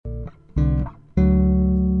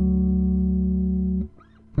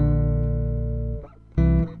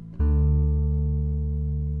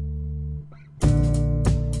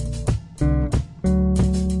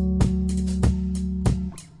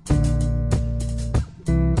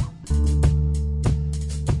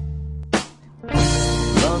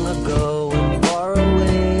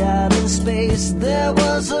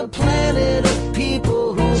was a planet of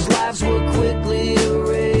people whose lives were quickly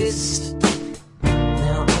erased.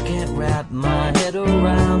 Now I can't wrap my head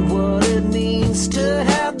around what it means to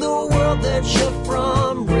have the world that you're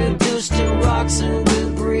from reduced to rocks and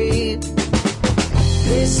debris.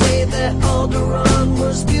 They say that Alderaan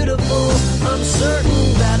was beautiful. I'm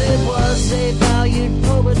certain that it was. They valued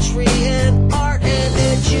poetry and art, and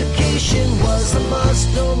education was a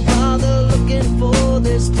must. Don't bother looking for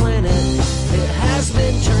this planet. It has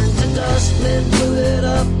been turned to dust. Men blew it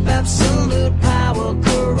up. Absolute power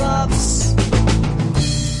corrupts.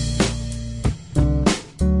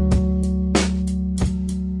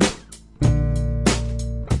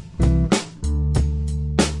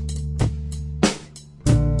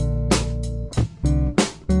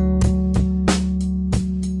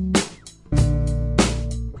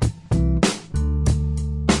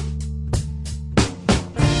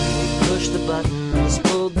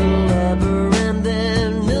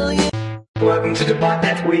 Welcome to the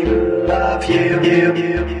botnet, we love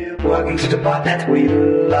you. Welcome to the botnet, we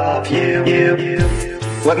love you.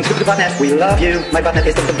 Welcome to the botnet, we love you. My botnet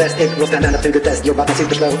is the best, it will stand up to the test. Your botnet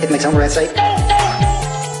super slow, it makes Homer say.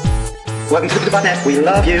 Welcome to the botnet, we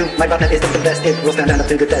love you. My botnet is the best, it will stand up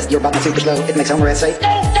to the test. Your botnet super slow, it makes Homer say.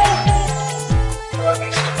 Welcome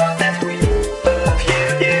to the botnet, we love you.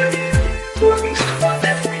 Welcome to the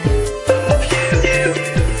botnet, we love you.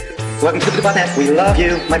 Welcome to the botnet, we love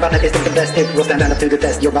you. My botnet is the best, it will stand up to the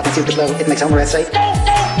test. Your botnet super slow, it makes Homer say.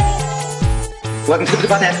 Welcome to the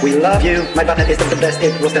botnet, we love you. My botnet is the best,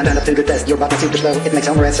 it will stand up to the test. Your botnet super slow, it makes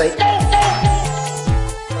Homer say.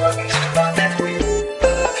 Welcome to the botnet, we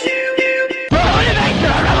love you.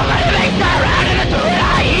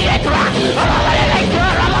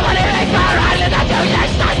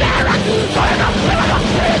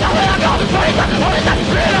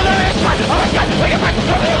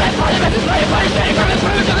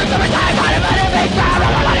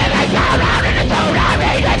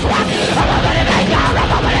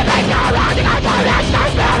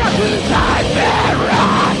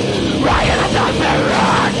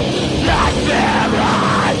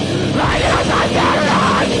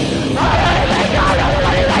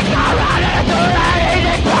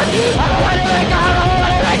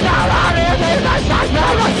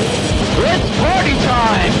 It's party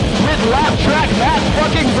time with Laugh Track, Matt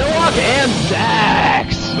fucking Bullock, and Zax.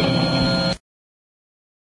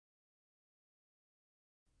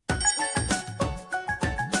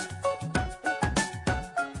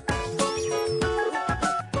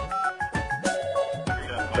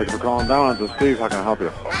 Thanks for calling down. This is Steve. How can I help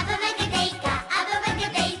you?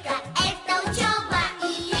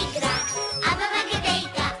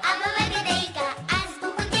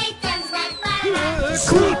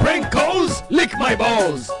 Cool Prinkles, lick my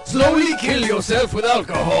balls. Slowly kill yourself with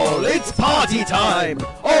alcohol. It's party time,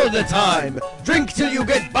 all the time. Drink till you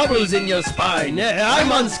get bubbles in your spine.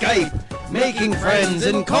 I'm on Skype, making friends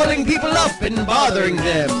and calling people up and bothering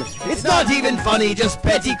them. It's not even funny, just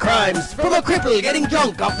petty crimes from a cripple getting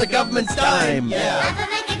drunk off the government's dime. Yeah.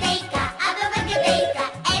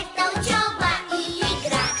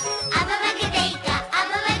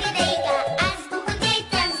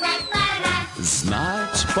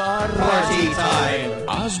 Party time.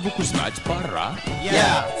 Азбуку знать пора.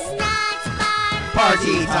 Yeah.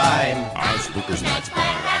 Party time. Азбуку знать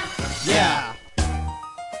пора. Yeah.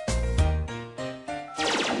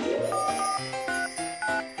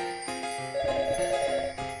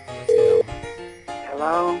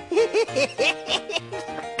 Hello?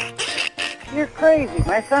 You're crazy.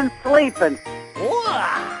 My son's sleeping.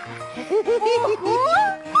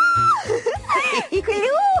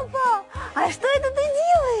 Клёпа! А что это ты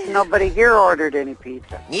делаешь? Nobody here ordered any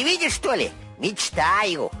pizza. Не видишь, что ли?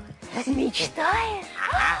 Мечтаю. Мечтаешь?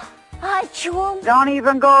 О чем? Don't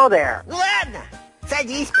even go there. Ну ладно,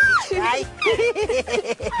 садись, помечтай.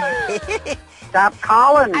 Stop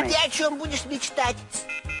calling А me. ты о чем будешь мечтать?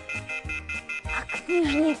 О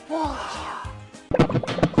книжной полке.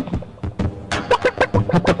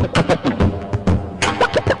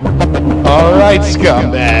 Alright,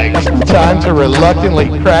 scumbags. Time to reluctantly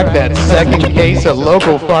crack that second case of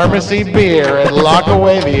local pharmacy beer and lock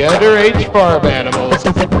away the underage farm animals.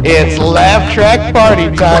 It's Laugh Track Party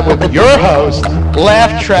Time with your hosts,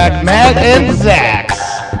 Laugh Track Matt and Zax.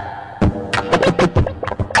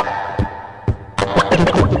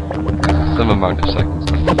 Some amount of seconds,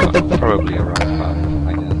 probably around 5,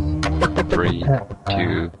 I guess. 3,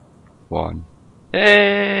 2, 1.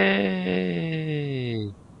 Hey!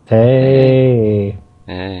 Hey.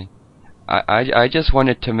 Hey. I just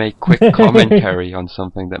wanted to make quick commentary on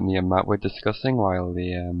something that me and Matt were discussing while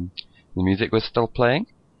the music was still playing.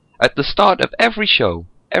 At the start of every show,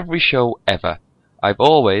 every show ever. I've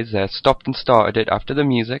always stopped and started it after the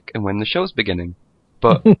music and when the show's beginning.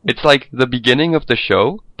 But it's like the beginning of the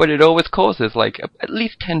show, but it always causes like at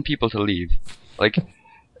least 10 people to leave. Like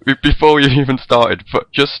before you even started,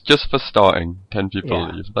 just for starting, 10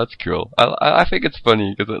 people leave. That's cool. I think it's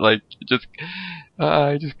funny because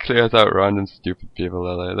it just clears out random stupid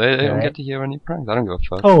people. They don't get to hear any pranks. I don't give a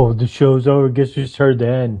fuck. Oh, the show's over. Guess we just heard the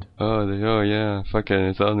end. Oh yeah. Fucking,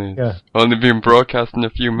 it's only been broadcast in a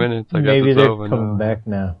few minutes. I guess Maybe it's they're over coming now. back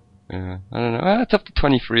now. Yeah, I don't know. It's up to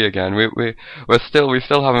 23 again. We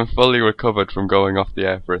still haven't fully recovered from going off the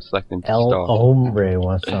air for a second to El start. Hombre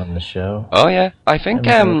wants on the show. Oh yeah, I think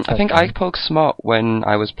I poked smart when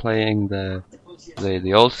I was playing the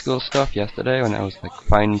old school stuff yesterday when I was like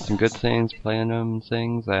finding some good things, playing them and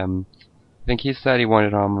things. I think he said he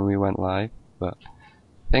wanted on when we went live, but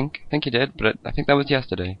I think he did. But I think that was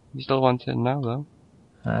yesterday. He still wants it now though.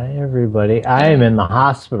 Hi everybody, I am in the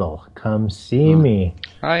hospital. Come see me.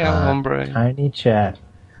 Hi El Hombre. Tiny chat.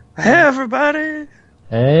 Hey everybody.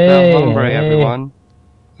 Hey, El Hombre, hey. Everyone.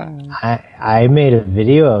 I made a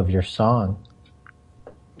video of your song.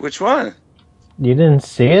 Which one? You didn't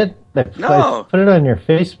see it? No. I put it on your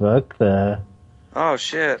Facebook. Oh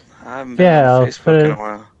shit! I haven't been on Facebook in a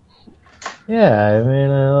while. Yeah, I mean,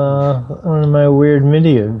 one of my weird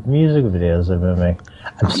music videos I've been making.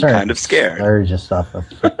 I'm starting kind of scared. Slur just off of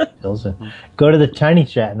pills. Go to the Tiny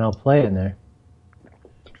Chat and I'll play in there.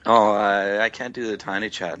 Oh, I can't do the Tiny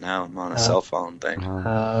Chat now. I'm on a cell phone thing.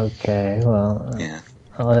 Okay, well, yeah.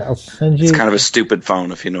 I'll send you. It's kind of a stupid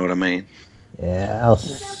phone, if you know what I mean. Yeah,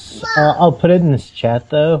 I'll put it in this chat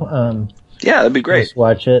though. Yeah, that'd be great. Just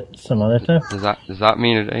watch it some other time. Does that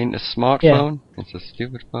mean it ain't a smartphone? Yeah. It's a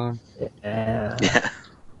stupid phone. Yeah.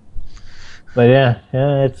 But yeah,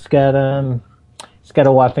 it's got a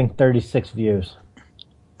whopping 36 views.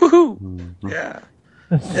 Woohoo! Yeah.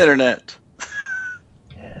 Internet.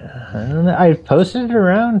 Yeah, I don't know. I posted it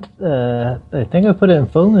around. I think I put it in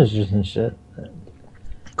phone listers and shit.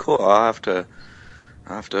 Cool. I'll have to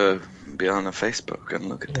be on the Facebook and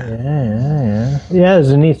look at that. Yeah, it's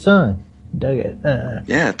a neat song. Dug it.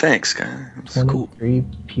 Yeah, thanks, guy. It's cool. 23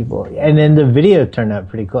 people, and then the video turned out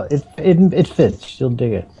pretty cool. It fits. You'll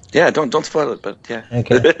dig it. Yeah, don't spoil it, but yeah.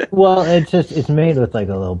 Okay. Well, it's made with like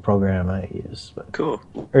a little program I use. But, cool.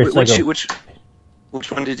 Or it's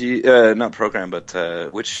which one did you not program, but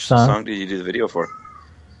which song did you do the video for?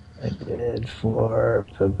 I did for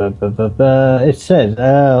it said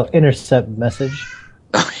intercept message.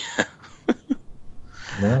 Oh yeah.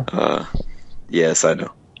 No? Yes, I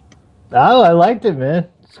know. Oh, I liked it, man.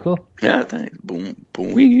 It's cool. Yeah, thanks. Boom,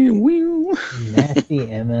 boom, wee, wee. Nasty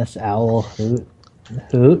MS Owl hoot.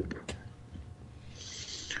 Health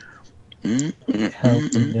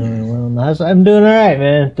is doing well in the house. I'm doing alright,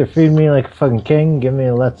 man. They're feeding me like a fucking king, giving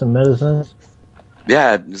me lots of medicines.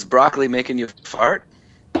 Yeah, is broccoli making you fart?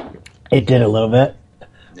 It did a little bit.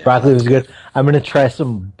 Yeah, broccoli was good. I'm gonna try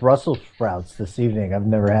some Brussels sprouts this evening. I've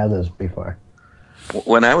never had those before.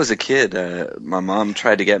 When I was a kid, my mom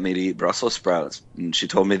tried to get me to eat Brussels sprouts, and she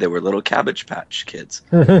told me they were little Cabbage Patch Kids.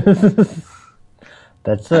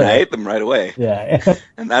 That's it. I ate them right away. Yeah.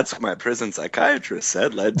 And that's what my prison psychiatrist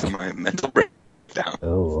said led to my mental breakdown.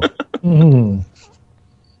 Oh.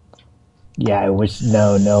 Yeah, I wish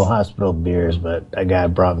no hospital beers, but a guy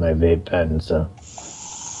brought my vape pen, so.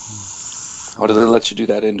 Oh, do they let you do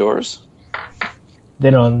that indoors?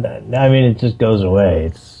 They don't. I mean, it just goes away.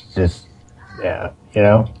 It's just,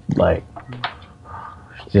 like,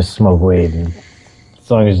 just smoke weed, and as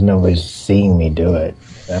long as nobody's seeing me do it.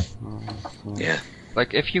 Yeah.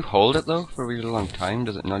 Like, if you hold it, though, for a really long time,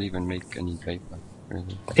 does it not even make any vapor?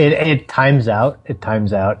 Really? It times out. It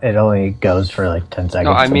only goes for, like, 10 seconds.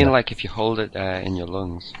 No, I mean, like, if you hold it in your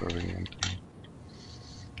lungs for a really long time.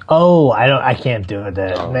 Oh, I can't do it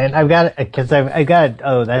then. Man, I've got it, because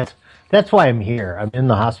that's why I'm here. I'm in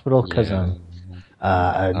the hospital, because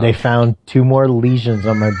they found 2 more lesions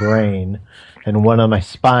on my brain, and 1 on my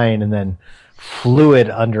spine, and then fluid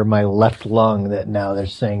under my left lung that now they're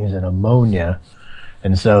saying is an ammonia.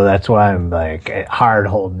 And so that's why I'm like hard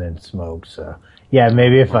holding in smoke. So yeah,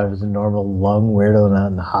 maybe if I was a normal lung weirdo not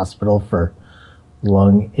in the hospital for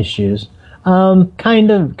lung issues, kind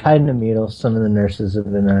of needle. Some of the nurses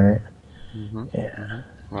have been alright. Mm-hmm. Yeah.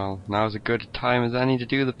 Well, now's a good time as any to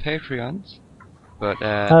do the Patreons. But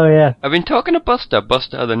oh yeah, I've been talking to Buster, the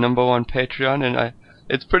 #1 Patreon, and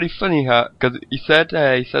it's pretty funny because he says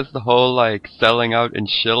the whole like selling out and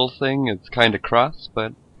shill thing is kind of crass,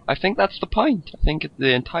 but I think that's the point. I think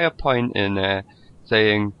the entire point in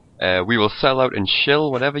saying we will sell out and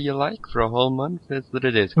shill whatever you like for a whole month is that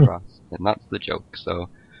it is crass, and that's the joke. So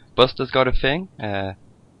Buster's got a thing.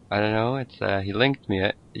 I don't know. It's he linked me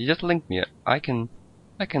it. He just linked me it. I can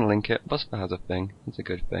link it. Busper has a thing. It's a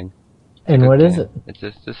good thing. And what is it? It's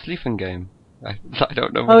a sleeping game. I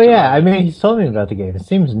don't know. Oh yeah, I mean he's told me about the game. It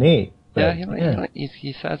seems neat. Yeah,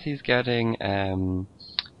 he says he's getting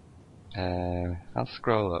I'll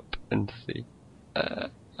scroll up and see. I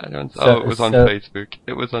don't. It was on Facebook.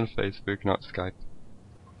 It was on Facebook, not Skype.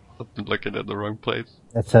 I'm looking at the wrong place.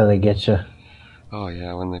 That's how they get you. Oh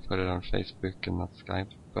yeah, when they put it on Facebook and not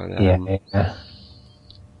Skype. But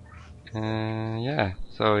yeah.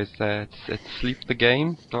 So it's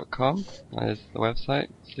sleepthegame.com. That is the website.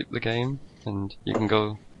 Sleep the Game, and you can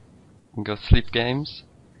go sleep games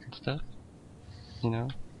and stuff. You know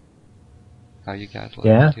how you guys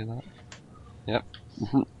like to do that. Yep.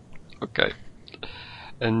 Okay.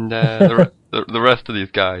 And the rest of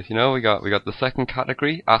these guys, you know, we got the second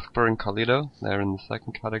category, Askbar and Kalido. They're in the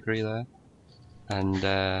second category there. And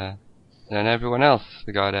then everyone else,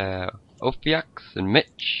 we got Ophiax and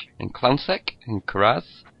Mitch and Clownsec and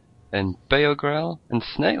Karaz and Beogrel and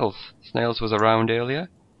Snails. Snails was around earlier.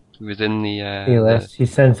 He was in he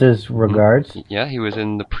sends his regards. Yeah, he was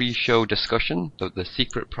in the pre-show discussion, the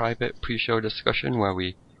secret private pre-show discussion where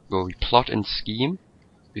we plot and scheme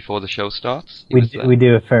before the show starts. We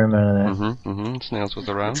do a fair amount of that. Snails was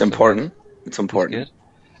around. It's important. It's important.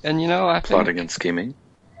 And you know, plotting and scheming.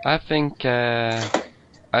 I think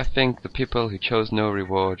the people who chose no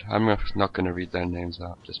reward, I'm not going to read their names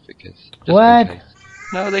out just because. What?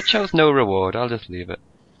 No, they chose no reward. I'll just leave it.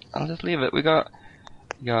 We got,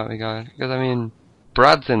 because I mean,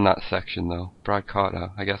 Brad's in that section though. Brad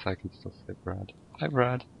Carter. I guess I can still say Brad. Hi,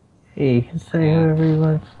 Brad. Hey, you can say whoever you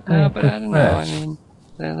want. No, but I don't know. I mean,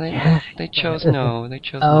 they chose no. They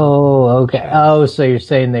chose. Oh, okay. Oh, so you're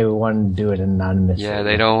saying they wanted to do it anonymously? Yeah,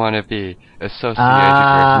 they don't want to be associated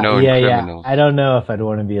with known criminals. I don't know if I'd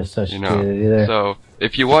want to be associated either. So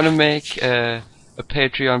if you want to make a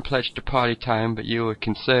Patreon pledge to Party Time, but you were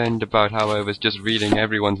concerned about how I was just reading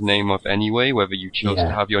everyone's name off anyway, whether you chose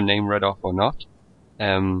to have your name read off or not,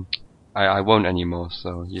 I won't anymore,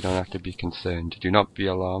 so you don't have to be concerned. Do not be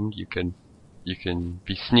alarmed. You can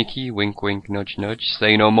be sneaky, wink wink, nudge nudge,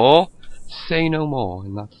 say no more,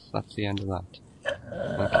 and that's the end of that.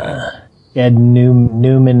 Okay. Yeah,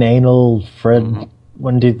 Newman Anal Fred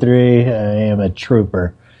 123. I am a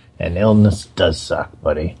trooper, and illness does suck,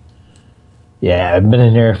 buddy. Yeah, I've been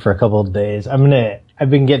in here for a couple of days. I'm gonna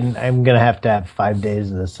have to have 5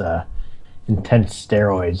 days of this intense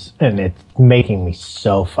steroids, and it's making me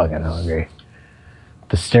so fucking hungry.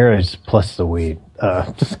 The steroids plus the weed,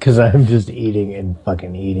 just because I'm just eating and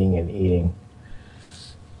fucking eating and eating.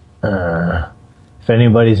 If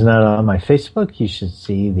anybody's not on my Facebook, you should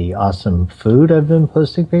see the awesome food I've been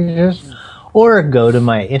posting pictures, or go to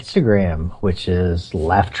my Instagram, which is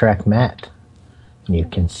LaughTrackMatt, and you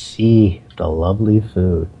can see the lovely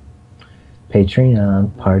food.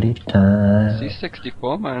 Patreon party time.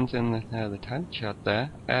 C64 man's in the time chat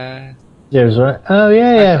there. There's what? Oh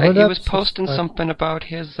yeah. He was posting something about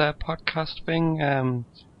his podcast thing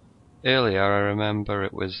earlier. I remember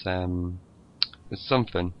it was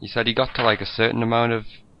something. He said he got to like a certain amount of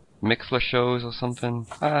Mixler shows or something.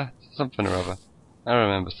 Something or other. I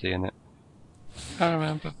remember seeing it.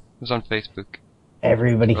 It was on Facebook.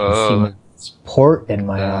 Everybody can see my support in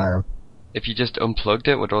my arm. If you just unplugged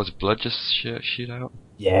it, would all his blood just shoot out?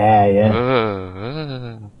 Yeah.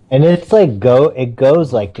 And it's like it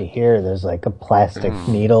goes like to here. There's like a plastic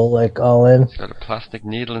needle like all in. He's got a plastic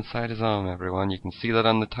needle inside his arm, everyone. You can see that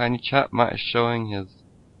on the tiny chat. Matt is showing his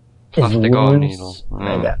plastic arm needle.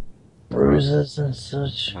 I got bruises and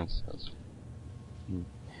such.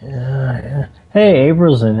 Yeah. Hey,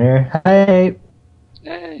 April's in here. Hi.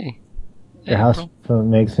 Hey. Your house phone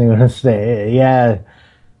makes me want to stay. Yeah.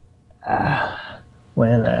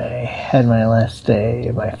 When I had my last day,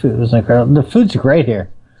 my food was incredible. The food's great here.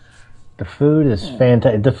 The food is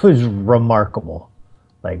fantastic. The food's remarkable.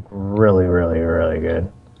 Like, really, really, really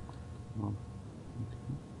good.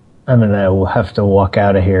 I'm gonna have to walk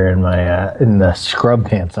out of here in my in the scrub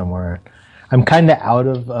pants I'm wearing. I'm kind of out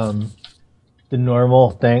of the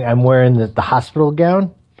normal thing. I'm wearing the hospital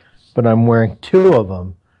gown, but I'm wearing two of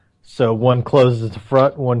them. So one closes the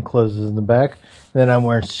front, one closes the back. Then I'm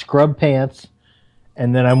wearing scrub pants,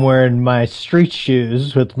 and then I'm wearing my street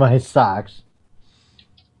shoes with my socks.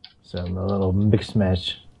 So I'm a little mixed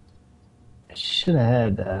match. I should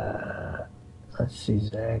have had, let's see,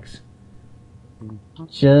 Zags.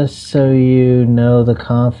 Just so you know the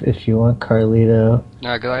conf, if you want Carlito.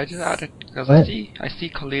 No, because I just added, because I see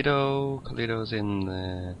Carlito. Carlito's in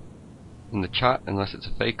the chat, unless it's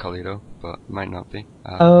a fake Carlito, but it might not be.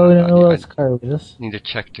 No, it's Carlitos. Need to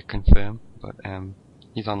check to confirm, but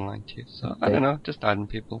He's online too. So I don't know, just adding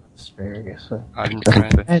people. Asparagus. Adding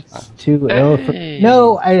friends. That's too ill for... Hey.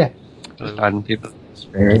 No, I... Just adding people.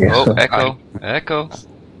 Asparagus. Oh, echo. Echo.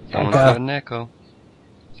 Someone's got an echo.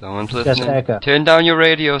 Someone's listening. echo. Turn down your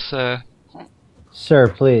radio, sir. Sir,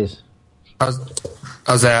 please. How's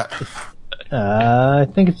that? I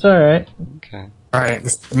think it's alright. Okay. Alright,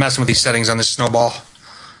 just messing with these settings on this snowball.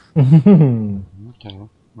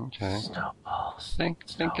 Okay. Think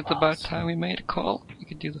it's about time we made a call. We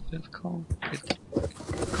could do the fifth call. We could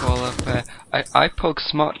call up. I Poke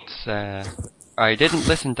Smuts. I didn't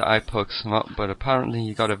listen to I Poke Smut, but apparently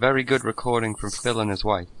he got a very good recording from Phil and his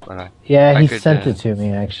wife. But he sent it to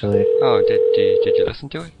me actually. Oh, did you listen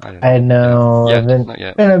to it? I know. Yeah, not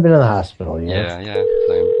yet. I've been in the hospital. Yeah, same. I've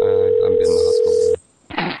been in the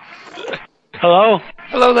hospital. Hello.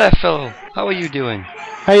 Hello there, Phil. How are you doing?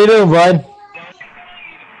 How you doing, bud?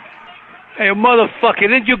 Hey, motherfucker,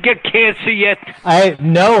 didn't you get cancer yet?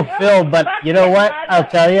 No, Phil, but you know what? I'll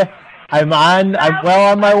tell you. I'm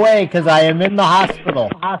well on my way because I am in the hospital.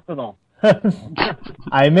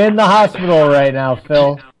 I'm in the hospital right now,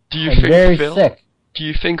 Phil. Do you I'm think very Phil, sick. Do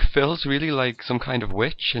you think Phil's really like some kind of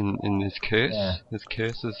witch in his curse? Yeah. His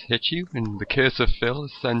curse has hit you, and the curse of Phil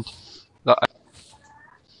has sent the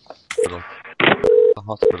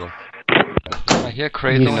hospital. I hear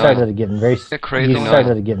crazy You noise. started getting very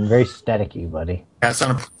staticky, buddy.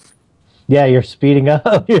 Yeah, you're speeding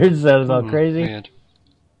up. You're sounding all crazy. Weird.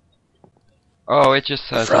 Oh, it just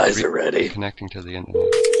says Fries it's are ready. Connecting to the internet.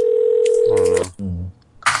 I don't know.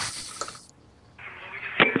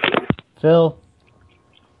 Phil?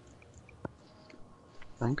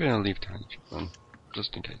 I'm gonna leave Tiny Chip on,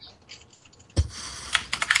 just in case.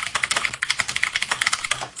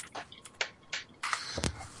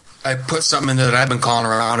 I put something in there that I've been calling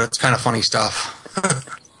around. It's kind of funny stuff.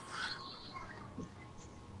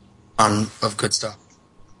 Of good stuff.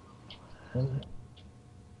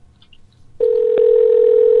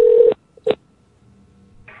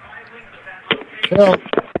 Phil?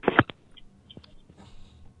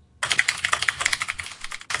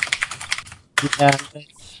 Yeah,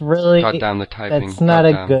 it's really... God damn the typing. That's not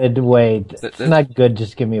a goddamn. good way. It's not good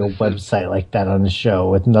just give me a website like that on the show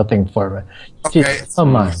with nothing for it. Okay. Just,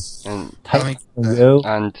 come on. And Type go.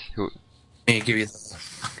 And who? Give you.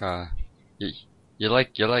 You're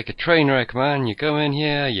like a train wreck, man. You come in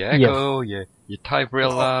here, you echo, you type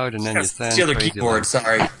real loud, and then you sound It's the other crazy keyboard. loud.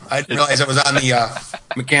 Sorry, I didn't realize I was on the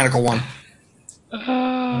mechanical one.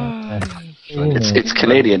 It's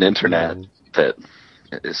Canadian internet that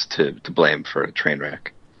is to blame for a train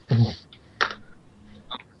wreck.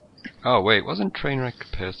 Oh wait, wasn't Trainwreck a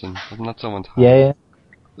person? Wasn't that someone's house? Yeah.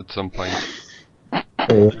 At some point. So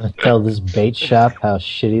you want to tell this bait shop how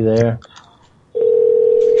shitty they are?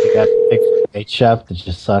 You got a big bait shop that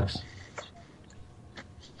just sucks.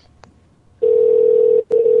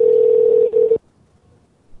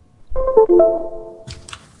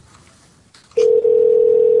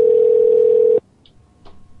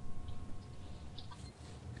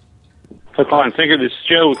 Hook, line, sinker. This is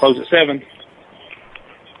Joe. We close at 7.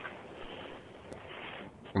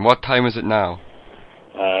 And what time is it now?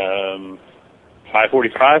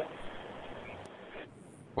 5:45.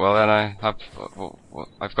 Well then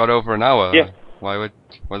I've got over an hour. Yeah. Why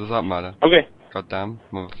does that matter? Okay. God damn,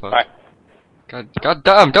 motherfucker. Bye. God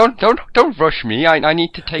damn, don't rush me. I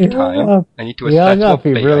need to take time. I need to He assess hung up. what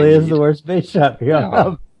He bait really I is need. the worst bait shop. He hung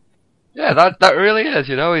up. Yeah, that really is.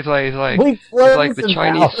 You know, he's like We he's like the froze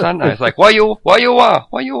Chinese now. Santa. He's like, what you are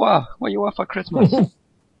for Christmas?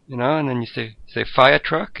 You know, and then you say fire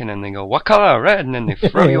truck, and then they go, what color? Red, and then they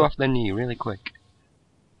throw you off the knee really quick.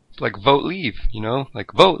 It's like vote leave, you know,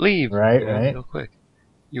 like vote leave. Right, you know, right. real quick.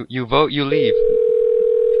 You vote, you leave.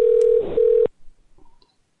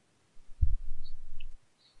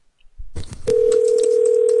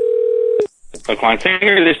 Hook, line,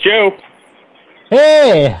 sinker. This is Joe.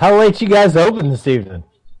 Hey, how late you guys open this evening?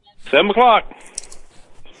 7 o'clock.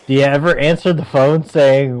 Do you ever answer the phone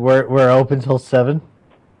saying we're open till 7?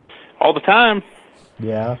 All the time.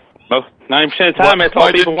 Yeah. Most 90% of the time, that's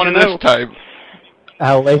all people want to know. This time?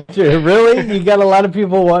 How late? Really? You got a lot of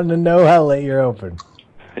people wanting to know how late you're open.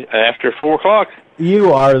 After 4 o'clock.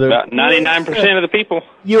 You are the About 99% of the people.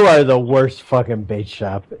 You are the worst fucking bait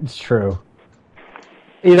shop. It's true.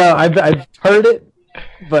 You know, I've heard it,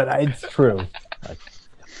 but it's true.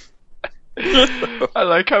 I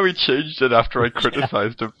like how he changed it after I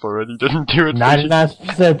criticized him for it. He didn't do it.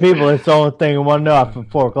 99% of people, it's the only thing you want to know after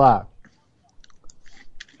 4 o'clock.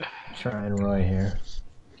 Trying Roy here.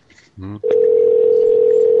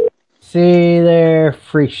 See there,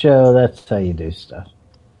 freak show. That's how you do stuff.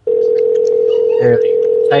 There,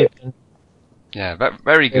 typing. Yeah,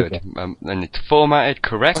 very good. Okay. And it's formatted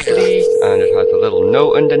correctly, and it has a little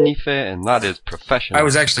note underneath it, and that is professional. I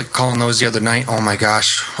was actually calling those the other night. Oh my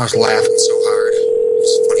gosh, I was laughing so hard. It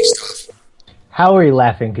was funny stuff. How are you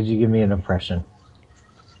laughing? Could you give me an impression?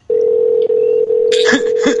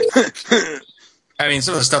 I mean,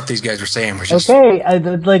 some of the stuff these guys were saying was just... Okay,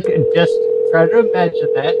 like, just try to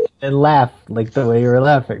imagine that and laugh like the way you were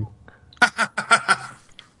laughing.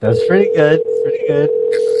 That's pretty good. Pretty good.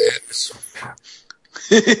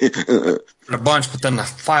 A bunch, but then the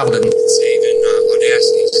file didn't save in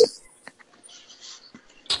Audacity.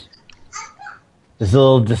 It's a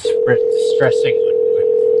little distressing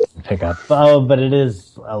to pick up. Oh, but it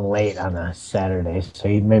is late on a Saturday, so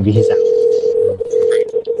maybe he's out.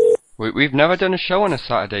 We've never done a show on a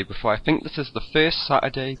Saturday before. I think this is the first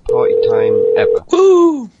Saturday party time ever.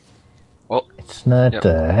 Woo! Well, it's not, yep.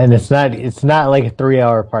 And it's not like a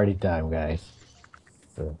 3-hour party time, guys.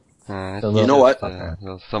 So, you know what?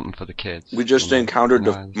 Something for the kids. We just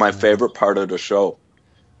encountered my favorite part of the show.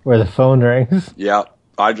 Where the phone rings? Yeah,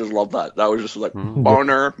 I just love that. That was just like,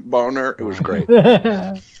 boner. It was great.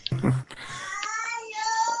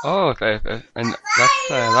 Oh, and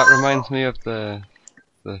that reminds me of the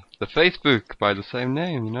Facebook by the same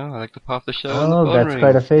name, you know? I like to pop the show. Oh, that's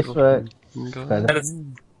quite a Facebook.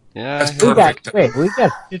 Yeah. We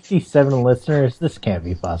got 57 listeners. This can't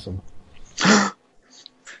be possible.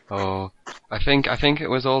 Oh, I think it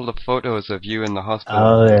was all the photos of you in the hospital.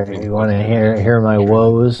 Oh, there. You want to hear my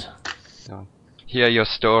woes? Hear your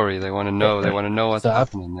story. They want to know. They want to know what's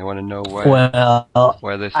happening. They want to know where. Well,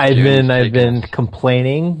 where this. I've been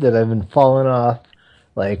complaining that I've been falling off,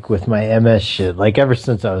 like with my MS shit, like ever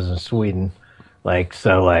since I was in Sweden,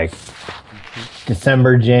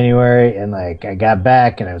 December, January, and like I got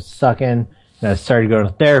back and I was sucking, and I started going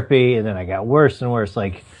to therapy, and then I got worse and worse.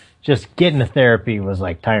 Like just getting to therapy was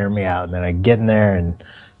like tiring me out, and then I get in there and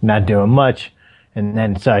not doing much, and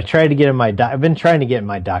then so I tried to get in my. I've been trying to get in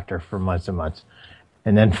my doctor for months and months.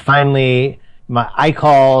 And then finally, I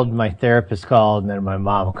called, my therapist called, and then my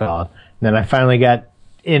mom called. And then I finally got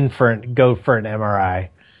go for an MRI.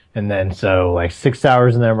 And then so like 6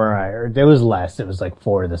 hours in the MRI, or it was less, it was like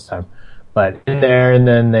 4 this time. But in there, and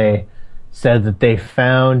then they said that they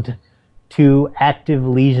found 2 active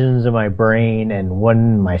lesions in my brain and 1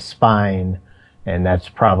 in my spine. And that's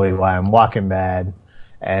probably why I'm walking bad.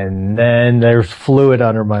 And then there's fluid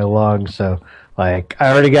under my lungs, so... Like,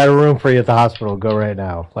 I already got a room for you at the hospital. Go right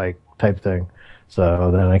now, like, type thing. So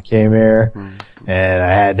then I came here, and I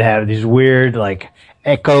had to have these weird, like,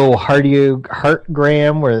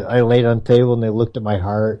 heartgram where I laid on the table and they looked at my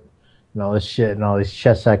heart and all this shit and all these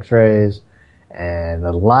chest x-rays and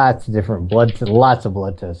lots of blood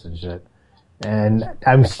tests and shit. And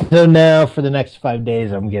I'm still now, for the next 5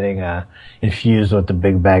 days, I'm getting infused with a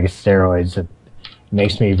big bag of steroids that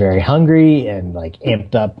makes me very hungry and, like,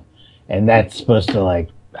 amped up. And that's supposed to, like,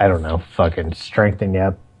 I don't know, fucking strengthen you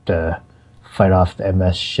up to fight off the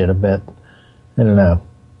MS shit a bit. I don't know.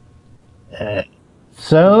 And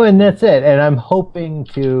that's it. And I'm hoping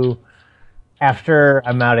to, after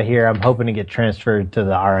I'm out of here, I'm hoping to get transferred to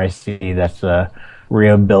the RIC. That's the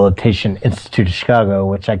Rehabilitation Institute of Chicago,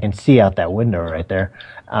 which I can see out that window right there.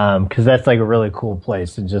 Because that's, like, a really cool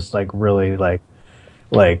place. And just, like, really, like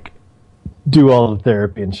do all the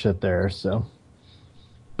therapy and shit there, so...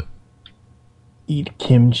 Eat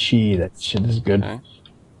kimchi. That shit is good. Okay.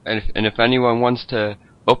 And if anyone wants to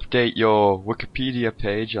update your Wikipedia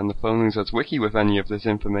page on the Phone Losers Wiki with any of this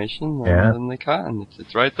information, then they can.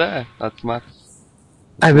 It's right there. That's Matt's.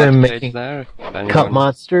 I've been making there, cup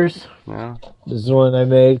monsters. Yeah. This is one I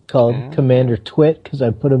made called Commander Twit because I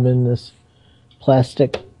put him in this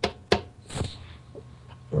plastic.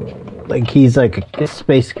 Like he's like a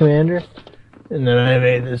space commander. And then I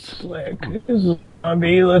made this like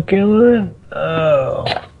zombie looking one. Oh.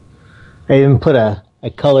 I even I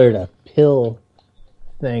colored a pill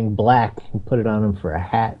thing black and put it on him for a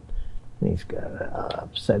hat. And he's got an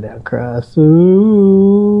upside down cross.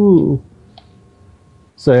 Ooh.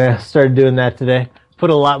 So yeah, I started doing that today. Put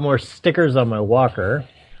a lot more stickers on my walker.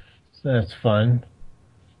 So that's fun.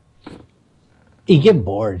 You get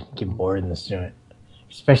bored. You get bored in this joint.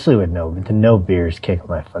 Especially with no beers kicking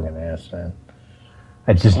my fucking ass, man.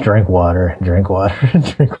 I just drink water. Oh,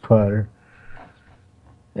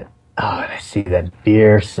 and I see that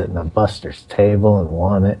beer sitting on Buster's table and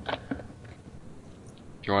want it. Do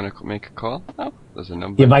you want to make a call? Oh, there's a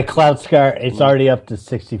number. Yeah, my cloud score, it's already up to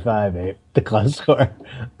 65, eh? The cloud score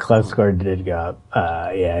did go up.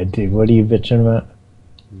 Yeah, dude, what are you bitching about?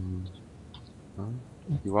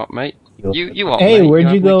 You what, mate? You what, hey, mate?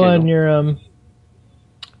 where'd you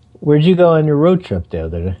go on your road trip the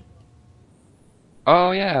other day?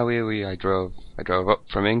 Oh yeah, I drove up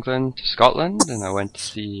from England to Scotland, and I went to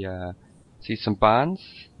see some bands.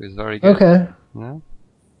 It was very good. Okay. You know?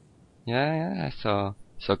 Yeah. I saw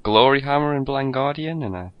Glory Hammer in Blind Guardian,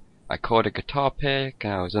 and I caught a guitar pick,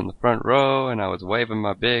 and I was in the front row, and I was waving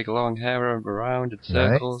my big long hair around in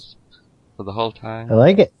circles for the whole time. I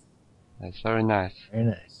like it. It's very nice. Very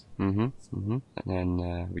nice. And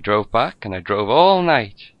then we drove back, and I drove all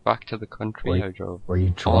night back to the country. I drove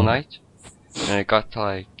all night, and it got to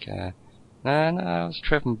like, I was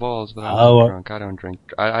tripping balls, but I was drunk. I don't drink.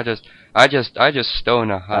 I just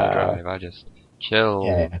stone a hard drive. I just chill.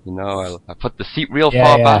 Yeah. You know, I put the seat real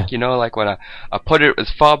far back. You know, like when I put it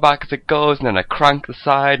as far back as it goes, and then I crank the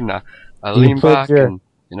side, and I lean back, and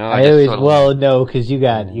you know, I just no, because you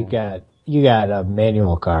got a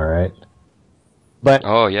manual car, right? But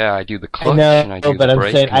I do the clutch. I and I do but the I'm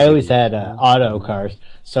brake saying I always had auto cars,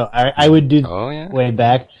 so I would do way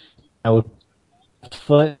back. I would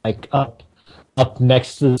foot like up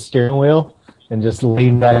next to the steering wheel and just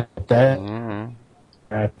lean back like that. All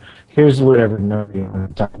right, here's whatever number you want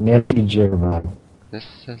to talk. Nancy Jitterbug. This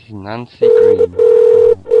is Nancy Green.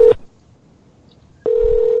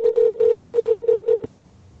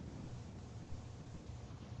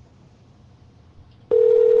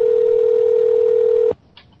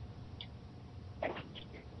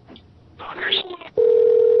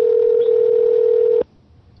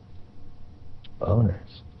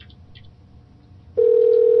 Boners.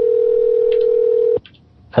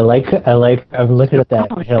 I'm looking at that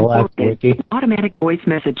Hill wiki. Automatic voice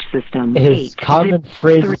message system. His common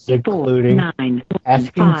phrases including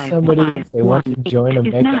asking somebody if they want to join a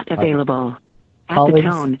makeup not available. At the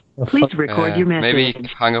tone, please record your message. Maybe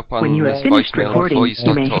hang up on when you have finished voicemail before you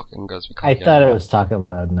start recording, talking, because we I can't thought I was talking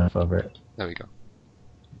loud enough over it. There we go.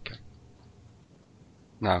 Okay.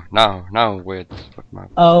 Now words.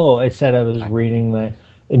 Oh, I said I was reading my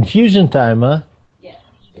Infusion Time, huh?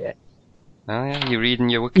 Oh yeah, you reading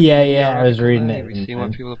your Wikipedia? Yeah, I was reading it. You see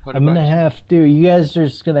what people have put I'm gonna about have to. You guys are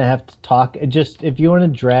just gonna have to talk. Just if you want to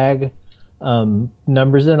drag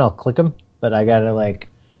numbers in, I'll click them. But I gotta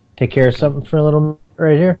take care of something for a little minute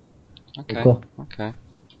right here. Okay. Cool. Okay.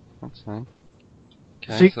 That's fine.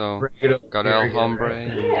 Okay, so got El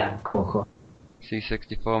Hombre. Yeah. Cool.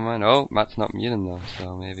 C64 man. Oh, Matt's not muting though,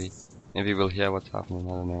 so maybe we'll hear what's happening. I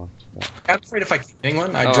don't know. I'm afraid if I keep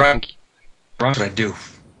England, I drive. What I do?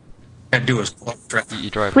 I do is you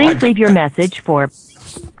drive. Please leave your message for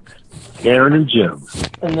Aaron and Jim.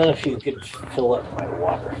 And then if you could fill up my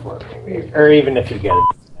water for me, or even if you get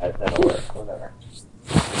it, that'll work. Whatever.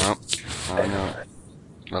 Oh, I know.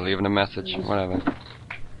 I'm leaving a message. Whatever. Can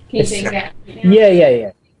you take that?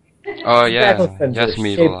 Yeah. Oh yeah. Baclofen Yes, are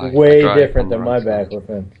Meeble. shaped way different than my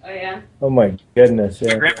baclofen. Oh yeah. Oh my goodness.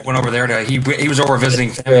 Yeah. My grandpa went over there. He was over visiting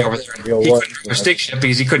family over there. He couldn't drive a stick shift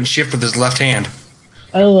because he couldn't shift with his left hand.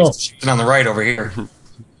 I don't know. Shifting on the right over here.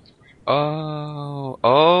 Oh,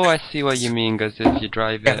 I see what you mean. Because if you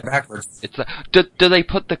drive it backwards, it's do they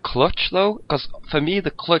put the clutch though? Because for me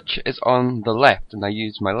the clutch is on the left, and I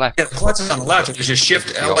use my left. Yeah, the clutch is on the left. It's just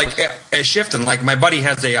shift shifting. Like my buddy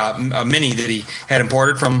has a Mini that he had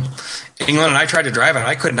imported from England, and I tried to drive it.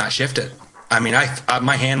 I could not shift it. I mean,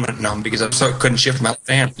 my hand went numb because I couldn't shift my left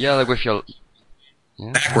hand. Yeah, like with your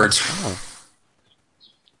backwards.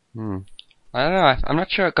 Oh. I don't know. I'm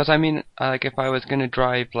not sure because I mean, if I was gonna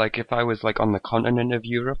drive, if I was on the continent of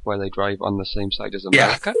Europe where they drive on the same side as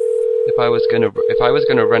America, if I was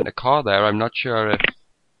gonna rent a car there, I'm not sure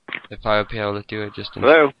if I would be able to do it just in.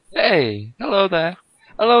 Hello. Hey, hello there.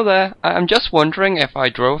 Hello there. I'm just wondering if I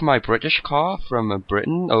drove my British car from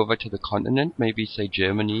Britain over to the continent, maybe say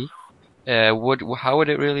Germany, how would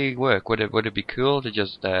it really work? Would it be cool to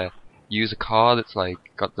just use a car that's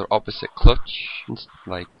got the opposite clutch and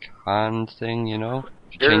hand thing, you know?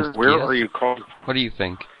 Where are you calling? What do you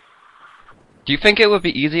think? Do you think it would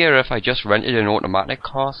be easier if I just rented an automatic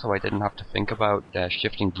car so I didn't have to think about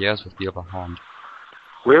shifting gears with the other hand?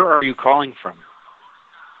 Where are you calling from?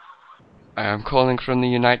 I'm calling from the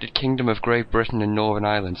United Kingdom of Great Britain and Northern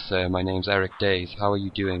Ireland, sir. My name's Eric Days. How are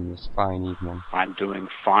you doing this fine evening? I'm doing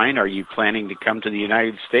fine. Are you planning to come to the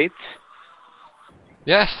United States?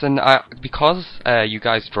 Yes, and because you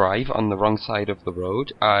guys drive on the wrong side of the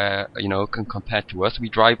road, compared to us, we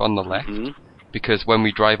drive on the left. Because when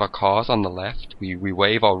we drive our cars on the left, we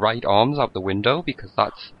wave our right arms out the window because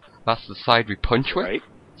that's the side we punch with. Right.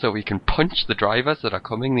 So we can punch the drivers that are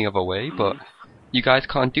coming the other way, but you guys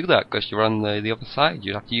can't do that because you're on the other side.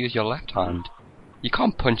 You have to use your left hand. You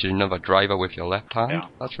can't punch another driver with your left hand. Yeah.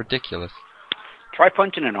 That's ridiculous. Try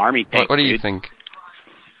punching an army tank. What do you think?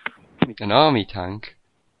 An army tank?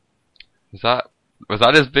 Is that Was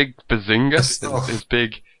that his big bazinga? His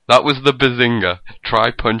big... That was the bazinga.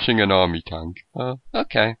 Try punching an army tank.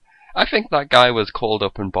 Okay. I think that guy was called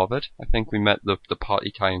up and bothered. I think we met the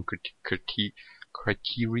party time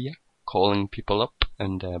criteria, calling people up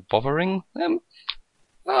and bothering them.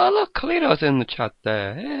 Oh, look, Kalito's in the chat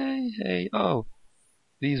there. Hey, oh.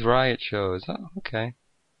 These riot shows. Oh, okay.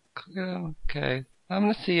 Okay. I'm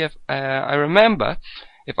gonna see if, I remember,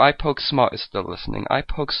 if iPokesmart is still listening,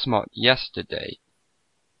 iPokesmart yesterday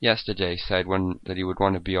said that he would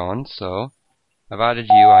want to be on, so I've added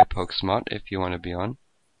you, iPokesmart, if you want to be on.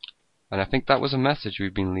 And I think that was a message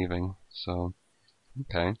we've been leaving, so,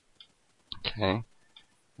 okay.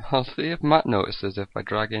 I'll see if Matt notices if I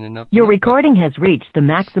drag in enough. Your recording has reached the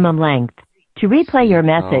maximum length. To replay your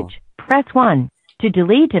message, press 1. To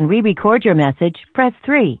delete and re-record your message, press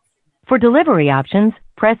 3. For delivery options,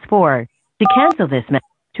 press 4. To cancel this message,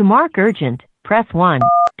 to mark urgent, press 1.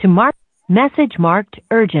 To mark message marked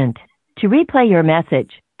urgent. To replay your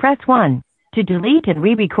message, press 1. To delete and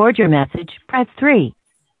re-record your message, press 3.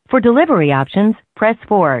 For delivery options, press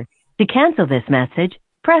 4. To cancel this message,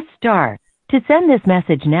 press star. To send this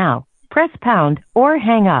message now, press pound or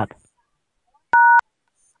hang up.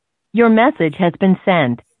 Your message has been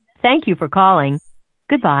sent. Thank you for calling.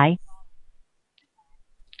 Goodbye.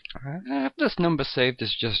 I have this number saved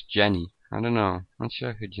as just Jenny. I don't know. Not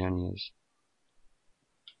sure who Jenny is.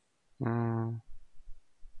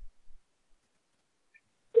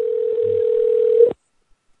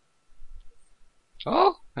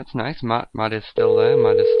 Oh, that's nice. Matt is still there.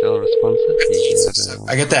 Matt is still responsive.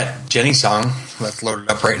 I got that Jenny song that's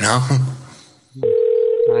loaded up right now.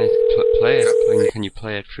 Nice. Play it. Can you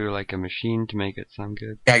play it through like a machine to make it sound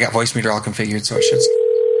good? Yeah, I got voice meter all configured, so it should.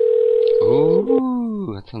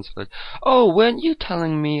 Ooh, that sounds good. Oh, weren't you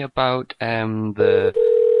telling me about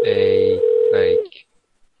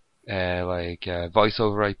voice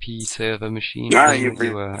over IP server machine thing you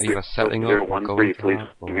were setting up?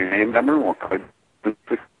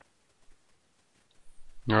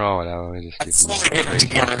 Oh, whatever. We just keep it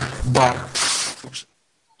together, but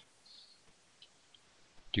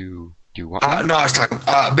do what? No, I was talking.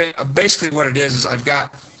 Basically, what it is I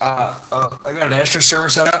got an extra server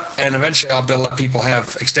set up, and eventually I'll be able to let people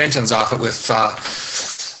have extensions off it with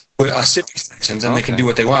SIP extensions, and they can do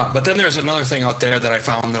what they want. But then there's another thing out there that I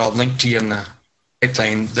found that I'll link to you in the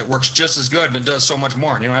thing that works just as good and it does so much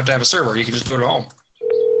more. And you don't have to have a server; you can just do it at home.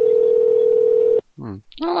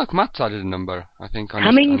 Oh, look, Matt's added a number, I think.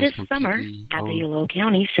 Coming this summer at the Yolo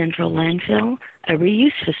County Central Landfill, a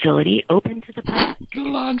reuse facility open to the public.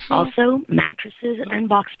 Also, mattresses and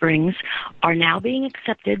box springs are now being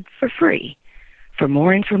accepted for free. For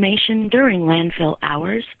more information during landfill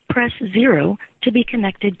hours, press 0 to be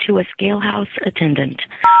connected to a Scalehouse attendant.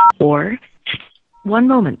 Or, one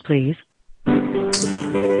moment, please. We've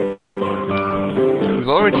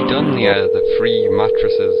already done the free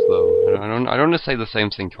mattresses, though. I don't want to say the same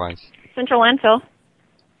thing twice. Central Landfill.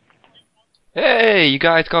 Hey, you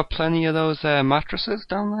guys got plenty of those mattresses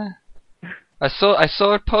down there? I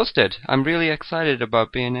saw it posted. I'm really excited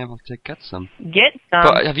about being able to get some. Get some.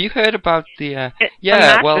 But have you heard about the?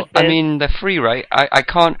 Well, I mean they're free, right? I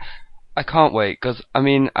can't wait because I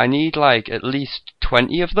need like at least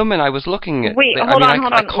 20 of them, and I was looking at. Wait, hold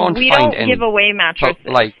on. I can't we find don't any, give away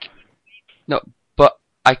mattresses. But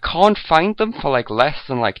I can't find them for like less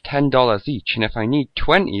than like $10 each, and if I need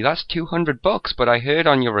 20, that's $200. But I heard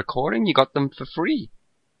on your recording you got them for free.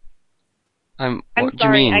 I'm what sorry, do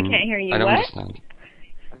you mean? I can't hear you. I don't understand.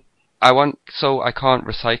 So I can't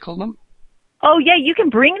recycle them? Oh yeah, you can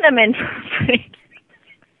bring them in for free.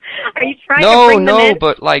 Are you trying to bring them in?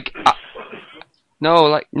 But like,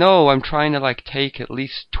 I'm trying to like take at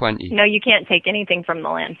least 20. No, you can't take anything from the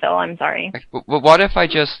landfill. I'm sorry. What if I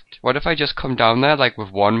just come down there like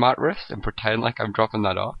with one mattress and pretend like I'm dropping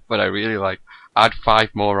that off, but I really like add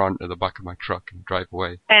 5 more onto the back of my truck and drive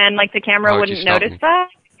away? And like the camera wouldn't notice that?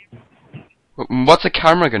 What's a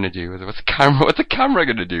camera gonna do? What's a camera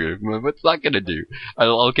gonna do? What's that gonna do?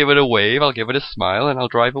 I'll give it a wave, I'll give it a smile, and I'll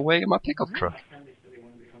drive away in my pickup truck.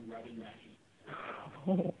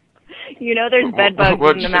 You know there's bed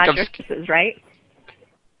bugs in the mattresses, right?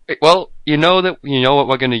 Well, you know what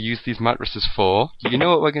we're gonna use these mattresses for? You know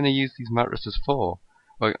what we're gonna use these mattresses for?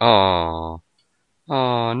 Like, oh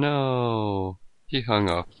no, he hung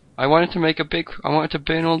up. I wanted to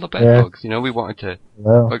burn all the bed bugs. We wanted to.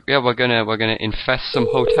 We're gonna infest some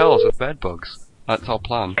hotels with bed bugs. That's our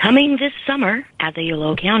plan. Coming this summer at the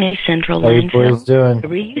Yolo County Central How you boys Landfill, doing? a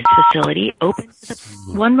reuse facility open to the...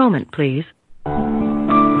 One moment, please.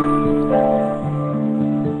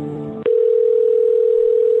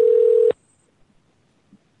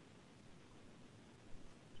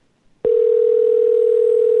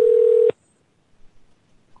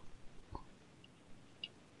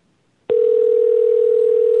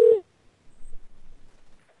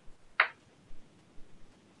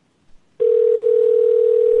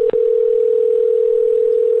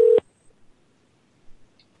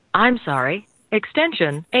 I'm sorry.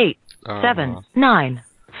 Extension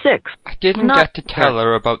 8796. I didn't get to tell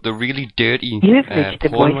her about the really dirty You've reached the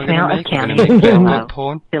porn we're gonna voicemail of make. We're County gonna make Hello.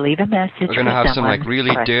 porn. To leave a message We're gonna for have some someone, like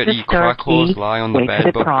really press dirty the star quackholes key, lie on the wait bed,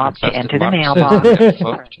 for the but prompt to infested enter the mice mailbox. and get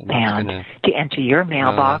fucked, and that's Pound. gonna- To enter your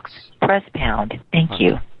mailbox, press pound. Thank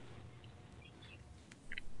you.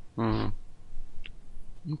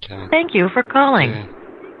 Okay. Thank you for calling. Yeah.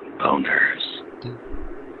 Boners.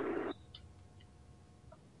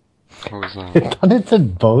 What was I that? thought it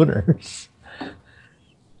said boners.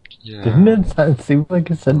 Yeah. Didn't it seem like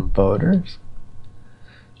it said boners?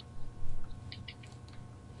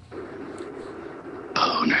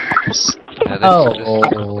 Boners. Yeah,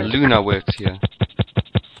 Oh. Luna works here.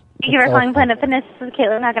 Thank you for calling Planet Fitness. This is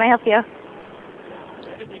Caitlin. How can I help you?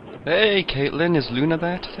 Hey, Caitlin, is Luna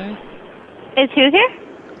there today? Is who here?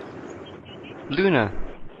 Luna.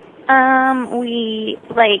 We,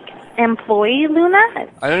 employ Luna?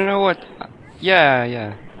 I don't know what...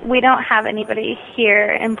 Yeah. We don't have anybody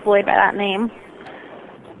here employed by that name.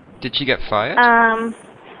 Did she get fired?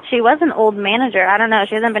 She was an old manager. I don't know.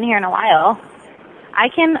 She hasn't been here in a while. I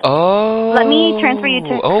can... Oh, let me transfer you to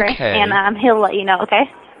Chris, okay. and he'll let you know, okay?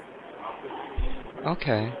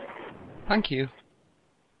 Okay. Thank you.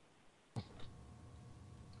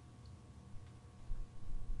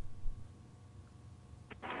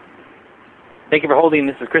 Thank you for holding.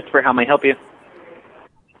 This is Christopher. How may I help you?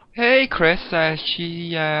 Hey, Chris. This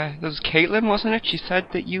was Caitlin, wasn't it? She said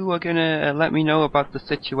that you were gonna let me know about the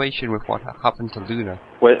situation with what happened to Luna.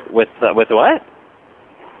 With what?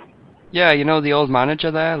 Yeah, you know the old manager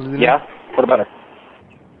there, Luna? Yeah. What about her?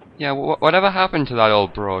 Yeah, whatever happened to that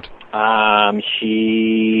old broad?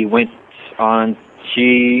 She went on.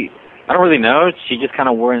 I don't really know. She just kind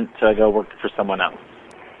of went to go work for someone else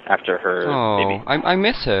after her baby. I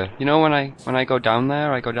miss her. You know, when I go down,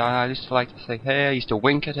 I used to like to say hey, I used to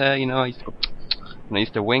wink at her, you know, I used to go, and I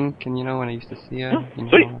used to wink, and you know, when I used to see her, you know,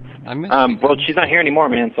 Sweet. I miss Well, she's not here anymore,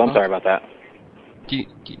 man, so I'm sorry about that.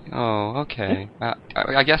 Okay.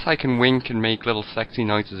 I guess I can wink and make little sexy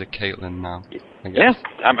noises at Caitlin now. I guess.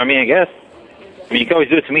 Yeah, I mean, you can always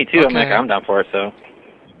do it to me, too. Okay. I'm down for it, so.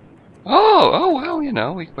 Oh, well, you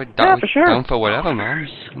know, we're down, for sure. down for whatever, man.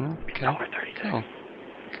 You know, okay. Cool.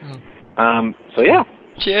 So yeah.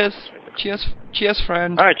 Cheers,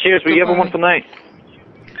 friend. Alright, cheers. Well, you have a wonderful night.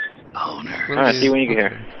 Boner. Alright, see you when you get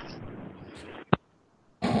here.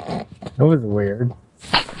 That was weird.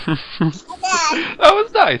 That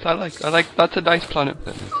was nice. I like. That's a nice Planet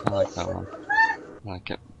Fitness. I like that one. I like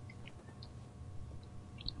it.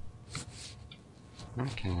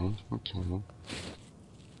 Okay.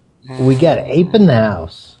 We got Ape in the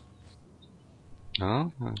house.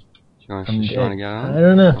 Oh, she's trying to get on? I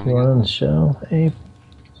don't know. You want on the show, Ape?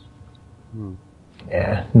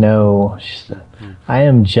 Yeah, no. I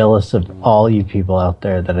am jealous of all you people out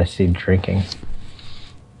there that I see drinking.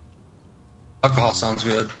 Alcohol sounds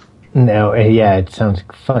good. No, yeah, it sounds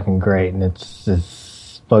fucking great, and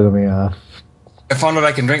it's bugging me off. I found out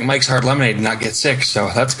I can drink Mike's Hard Lemonade and not get sick, so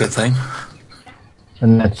that's a good thing.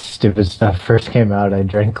 And that stupid stuff first came out, I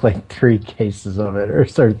drank like 3 cases of it, or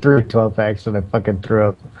 3 12-packs, and I fucking threw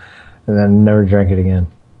up, and then never drank it again.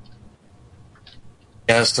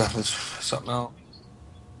 Yeah, that stuff is something else.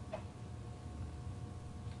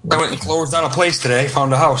 I went and closed down a place today,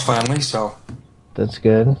 found a house finally, so. That's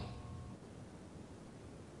good.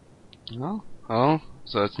 Oh,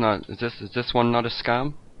 so it's not. Is this one not a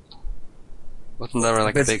scam? Wasn't there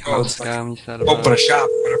like a big house scam you said about? Open a shop,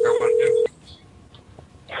 whatever I want to do.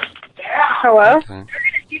 Hello? Okay.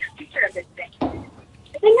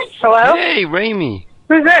 Hello? Hey, Raimi.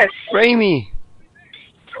 Who's this? Raimi.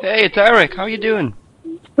 Hey, it's Eric. How you doing?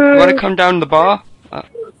 You want to come down to the bar?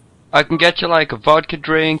 I can get you like a vodka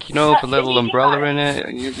drink, you know, with a little umbrella in it.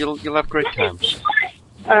 You'll have a great time.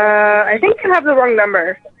 I think you have the wrong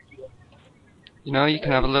number. You know, you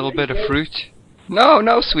can have a little bit of fruit. No,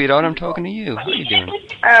 sweetheart, I'm talking to you. How you doing?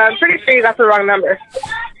 I'm pretty sure you got the wrong number.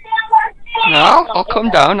 No, I'll come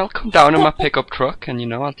down in my pickup truck, and you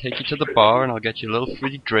know, I'll take you to the bar, and I'll get you a little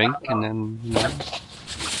free drink, and then,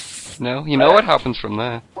 you know what happens from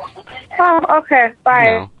there. Oh, okay, bye.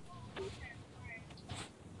 You know.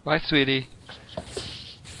 Bye, sweetie.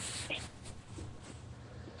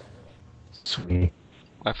 Sweetie.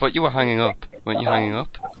 I thought you were hanging up. Weren't you hanging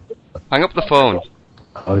up? Hang up the phone.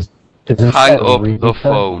 Hang up the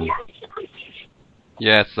phone.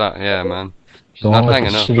 Yeah, it's that. Yeah, man. She's not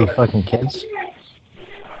hanging up. Shitty fucking kids.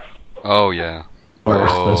 Oh yeah.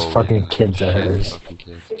 Those fucking kids of shit, hers. fucking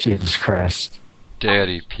kids. Jesus Christ.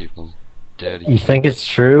 Dirty people. Dirty. You think it's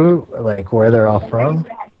true? Like where they're all from?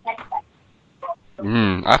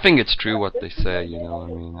 I think it's true what they say, you know, I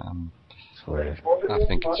mean, I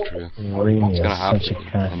think it's true. It's gonna have to be.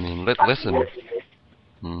 I mean, listen.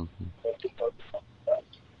 Mm-hmm.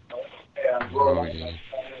 Oh, yeah.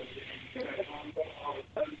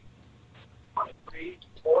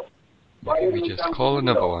 Maybe we just call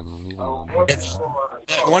another one and leave them on.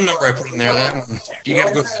 That one number I put in there, that one, you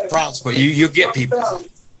gotta go through the process, but you get people.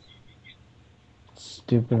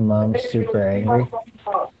 Stupid mom, super angry.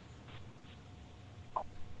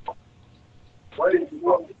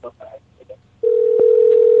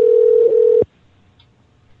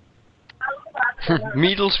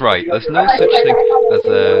 Meadle's right. There's no such thing as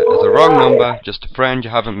a wrong number, just a friend you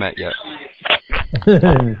haven't met yet.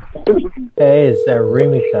 Hey, it's that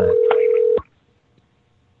Remicon.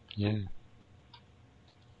 Yeah.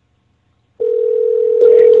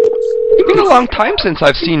 It's been a long time since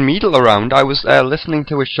I've seen Meadle around. I was listening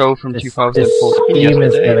to a show from 2014 This scheme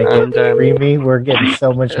is yesterday, gonna and get Remy. We're getting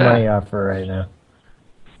so much money off her right now.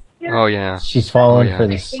 oh yeah, She's falling for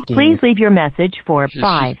the scheme. Please leave your message for She's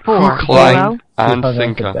 540. Klein and hung up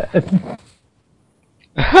Thinker. with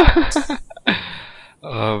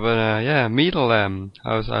But yeah, Meadle. I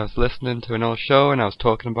was listening to an old show and I was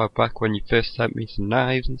talking about back when you first sent me some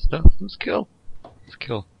knives and stuff. It was cool. It's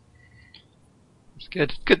cool. It's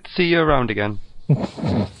good. Good to see you around again.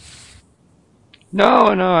 No,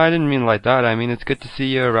 I didn't mean like that. I mean it's good to see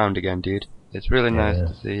you around again, dude. It's really nice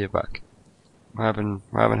to see you back. We haven't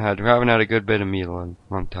had a good bit of Meadle in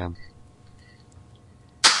a long time.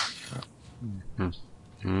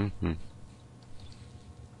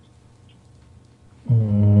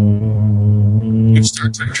 Star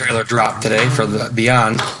Trek trailer dropped today for the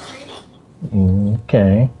Beyond.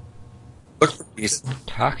 Okay. Look for these.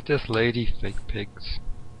 Cactus Lady Fake Pigs.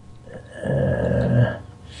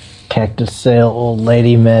 Cactus Sale Old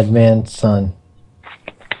Lady Madman Son.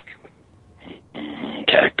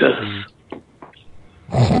 Cactus.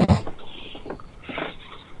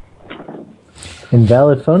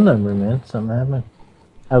 Invalid phone number, man. Something happened.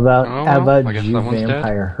 How about I guess you someone's dead.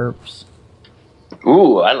 vampire herps?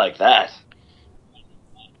 Ooh, I like that.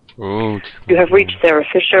 Oh. You have reached Sarah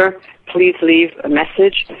Fisher. Please leave a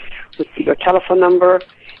message with your telephone number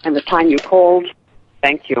and the time you called.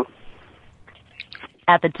 Thank you.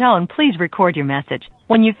 At the tone, please record your message.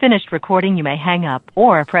 When you've finished recording, you may hang up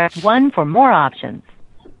or press 1 for more options.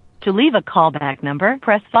 To leave a callback number,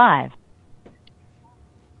 press 5.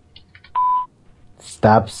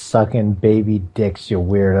 Stop sucking baby dicks, you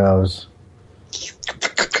weirdos.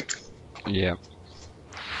 Yeah.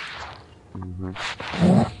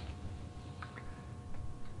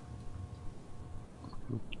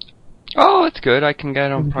 Oh, it's good. I can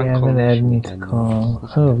get on prank You haven't calls. had me to call.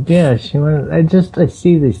 Oh, yeah, she wanted. I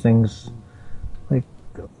see these things. Like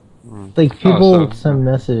people send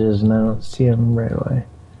messages and I don't see them right away.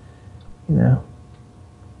 You know?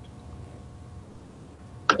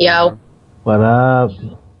 Yo. What up?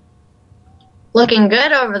 Looking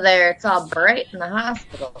good over there. It's all bright in the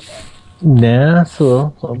hospital. Yeah, it's a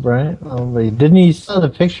little bright. Didn't you saw the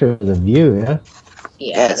picture of the view, yeah?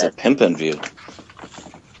 Yeah, it's a pimpin' view.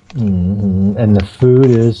 And the food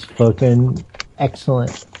is fucking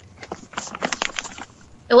excellent.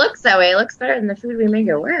 It looks that way. It looks better than the food we make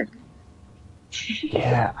at work.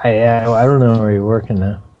 Yeah, I don't know where you're working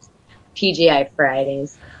now. TGI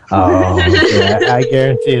Fridays. Oh, yeah, I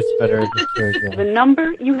guarantee it's better than Turkey. The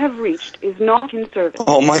number you have reached is not in service.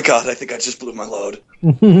 Oh my god, I think I just blew my load.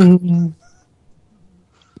 You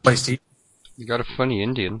got a funny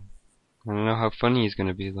Indian. I don't know how funny he's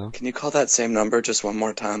gonna be though. Can you call that same number just one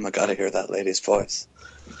more time? I gotta hear that lady's voice.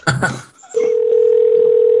 I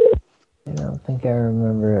don't think I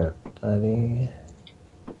remember it, buddy.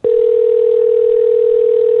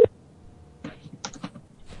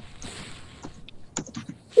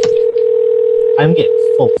 I'm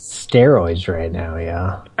getting full steroids right now,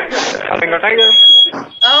 yeah.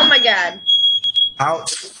 Oh my god.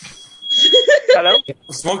 Ouch. Hello?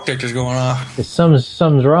 Smoke detector's going off.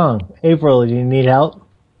 Something's wrong. April, do you need help?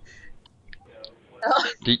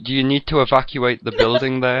 Do you need to evacuate the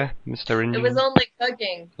building there, Mr. It Indian? was only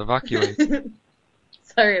cooking. Evacuate.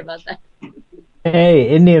 Sorry about that. Hey,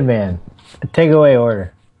 Indian man, a takeaway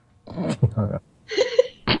order.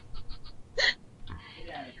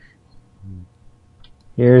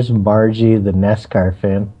 Here's Bargy, the NASCAR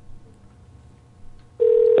fan.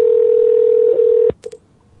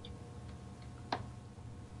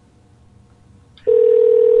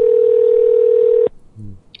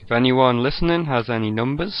 If anyone listening has any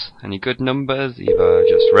numbers, any good numbers, either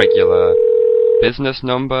just regular business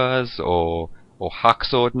numbers or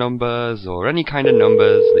hacksaw numbers or any kind of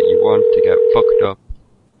numbers that you want to get fucked up,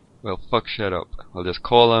 Well, fuck shit up. I'll just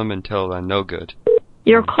call them until they're no good.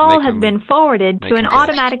 Your call has been forwarded to an make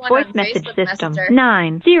automatic voice message system.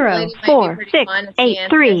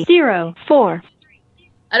 904683004.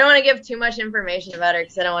 I don't want to give too much information about her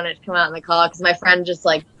because I don't want it to come out in the call because my friend just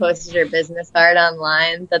like posted her business card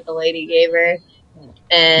online that the lady gave her,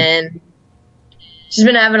 and she's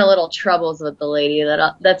been having a little troubles with the lady.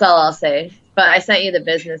 That's all I'll say. But I sent you the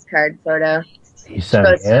business card photo. You sent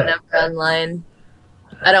posted it? a number online.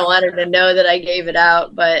 I don't want her to know that I gave it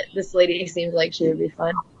out, but this lady seems like she would be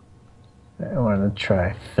fun. I want to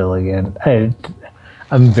try Phil again.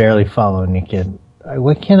 I'm barely following you, kid.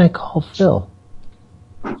 Why can't I call Phil?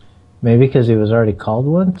 Maybe because he was already called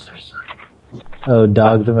once or something? Oh,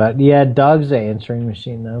 Dog's about... Yeah, Dog's the answering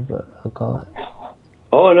machine now, but I'll call it.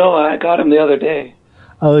 Oh, no, I got him the other day.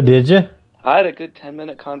 Oh, did you? I had a good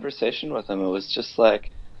 10-minute conversation with him. It was just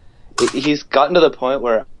like... He's gotten to the point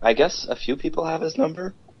where I guess a few people have his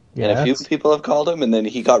number. Yeah. And a few people have called him, and then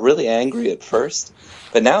he got really angry at first.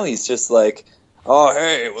 But now he's just like, oh,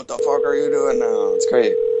 hey, what the fuck are you doing now? It's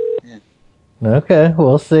great. Yeah. Okay,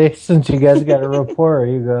 we'll see. Since you guys got a rapport,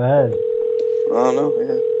 you go ahead. Oh, no,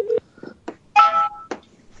 yeah.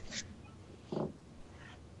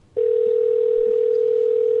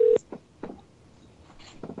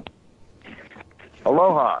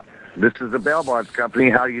 Aloha. This is the Bellbots Company.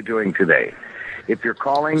 How are you doing today? If you're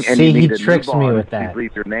calling and See, you need he a tricks new me bond, with that. please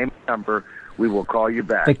leave your name and number. We will call you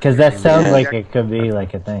back. Because that sounds like it could be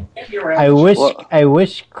like a thing. I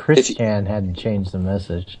wish Christian hadn't changed the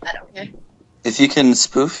message. I don't care. If you can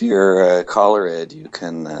spoof your caller ID, you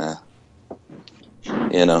can,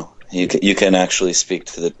 you can actually speak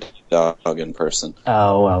to the dog in person.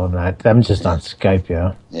 Oh, well, I'm just on Skype,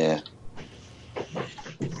 yo. Yeah.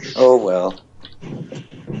 Oh, well.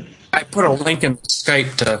 I put a link in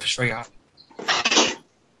Skype to show you how to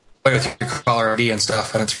play with your caller ID and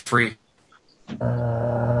stuff, and it's free.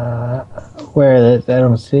 Where is it? I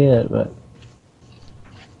don't see it, but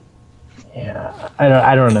yeah,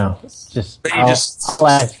 I don't know. I'll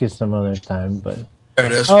ask you some other time, but there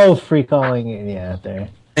it is. Oh, free calling, yeah, there.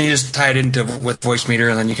 And you just tie it into with Voicemeeter,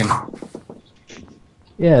 and then you can.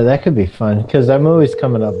 Yeah, that could be fun because I'm always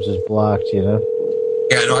coming up just blocked, you know.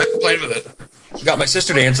 Yeah, no, I played with it. Got my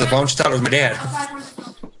sister to answer the phone. She thought it was my dad.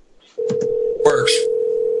 Works.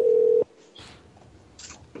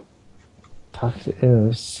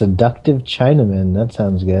 Seductive Chinaman. That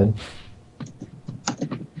sounds good.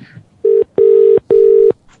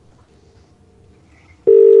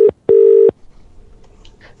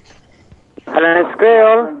 Hello,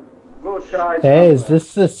 Squirrel. Hey, is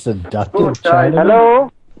this the Seductive Chinaman? Hello?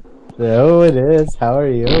 Oh, it is. How are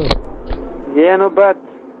you? Yeah, no bad.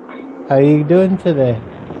 How are you doing today?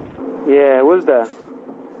 Yeah, what's that?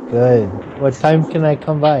 Good. What time can I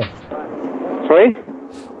come by? Sorry?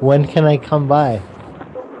 When can I come by?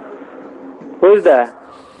 Who's that?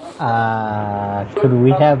 Could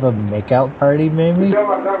we have a makeout party, maybe?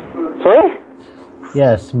 Sorry?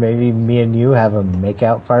 Yes, maybe me and you have a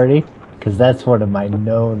makeout party, because that's one of my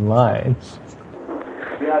known lines.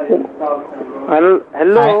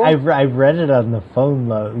 Hello? I've read it on the Phone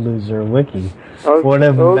Loser wiki. Okay. One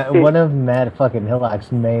of Matt fucking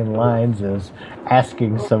Hillock's main lines is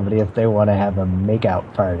asking somebody if they want to have a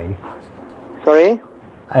makeout party. Sorry?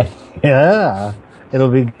 Yeah, it'll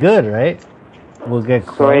be good, right? We'll get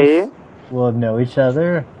close. Sorry? We'll know each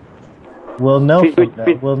other. We'll know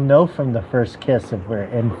from the first kiss if we're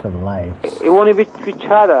in for life. You want to be with each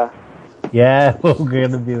other? Yeah, we're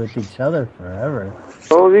gonna be with each other forever.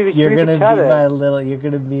 Oh, You're gonna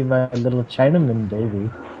be my little Chinaman baby.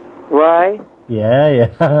 Why?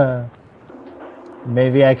 Yeah.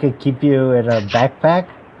 Maybe I could keep you in a backpack,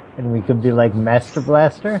 and we could be like Master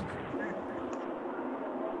Blaster.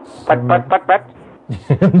 But.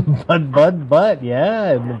 But,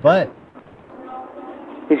 yeah, in the butt.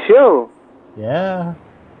 You sure? Yeah.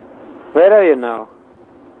 Where are you now?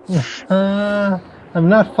 I'm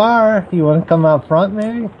not far. You want to come out front,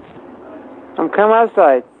 maybe? I'm come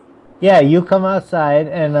outside. Yeah, you come outside,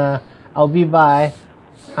 and I'll be by.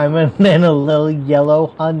 I'm in a little yellow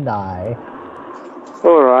Hyundai.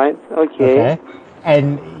 All right. Okay.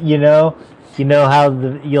 And you know how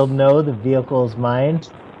you'll know the vehicle is mine.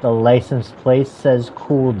 The license plate says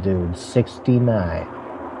 "Cool Dude 69."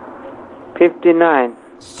 59.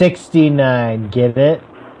 69. Get it?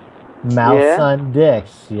 Mouse on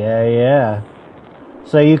dicks. Yeah.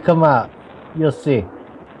 So you come out. You'll see.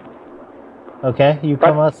 Okay? You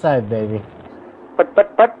come outside, baby.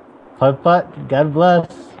 Putt. God bless.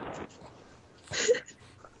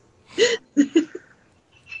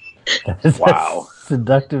 Wow.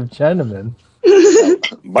 Seductive Chinaman.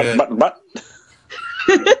 But.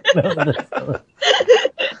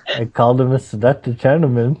 I called him a seductive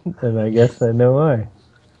Chinaman, and I guess I know why.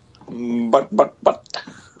 But.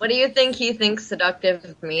 What do you think he thinks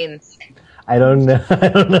seductive means? I don't know. I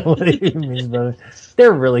don't know what he means, but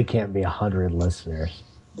there really can't be 100 listeners.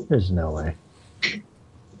 There's no way.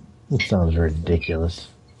 It sounds ridiculous.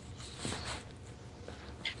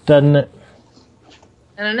 Doesn't it?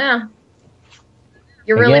 I don't know.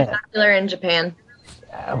 You're really popular in Japan.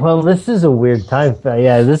 Well, this is a weird time.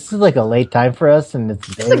 This is like a late time for us, and it's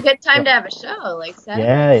a good time to have a show. Like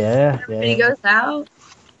Saturday. Yeah. Everybody goes out.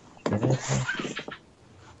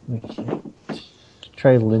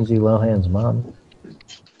 Try Lindsay Lohan's mom.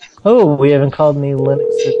 Oh, we haven't called any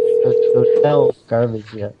Linux Hotel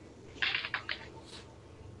garbage yet.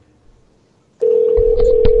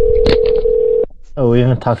 Oh, we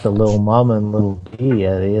haven't talked to Lil Mama and Lil D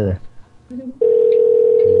yet either.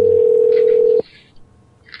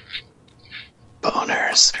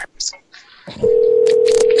 Boners.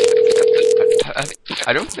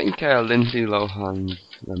 I don't think Lindsay Lohan's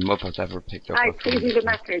mother's ever picked up. Hi, please leave a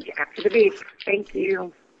message after the beep. Thank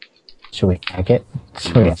you. Should we hack it?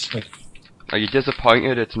 Are you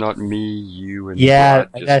disappointed it's not me, you, and Brad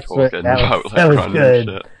just that's talking what, that about was, that was random good.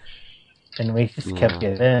 shit? And we just kept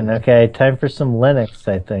getting in. Okay, time for some Linux,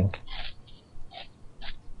 I think.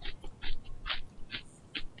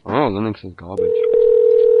 Oh, Linux is garbage.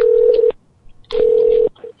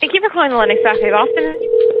 Thank you for calling the Linux Cafe Boston.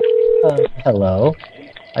 Hello.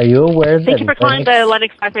 Are you aware that Thank you for calling the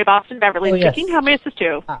Linux Cafe Boston, Beverly yes. speaking. How may I assist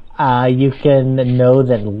you? You can know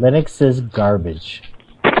that Linux is garbage.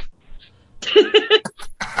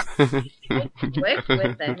 Quick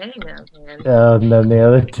with the hang up, man. And then the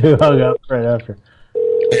other two hung up right after.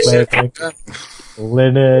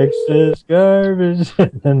 Linux is garbage.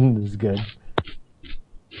 And it's good.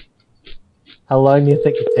 How long do you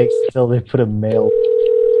think it takes until they put a mail?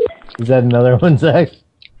 Is that another one, Zach?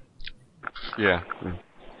 Yeah.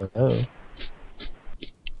 Oh.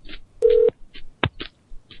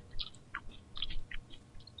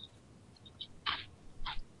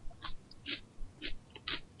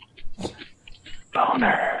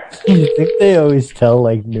 Boner. You think they always tell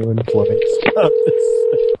like new employees about this?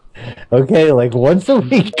 Okay, like once a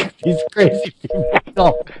week, these crazy people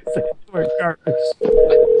call and say we're garbage.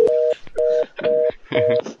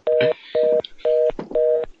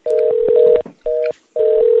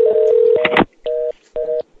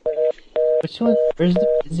 Which one? Where's the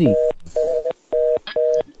busy?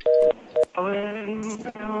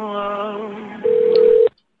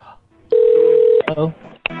 Oh.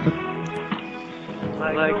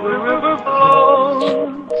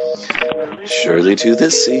 Surely to the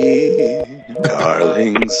sea,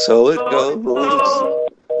 darling, so it goes.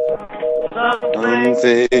 Some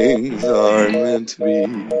things are meant to be.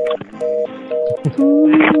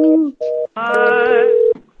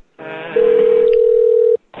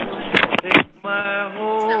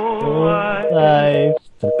 Life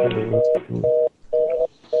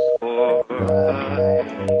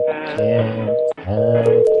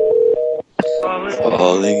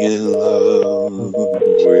falling in love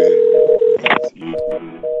with you.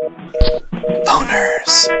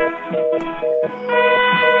 Boners.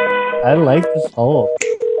 I like this hole.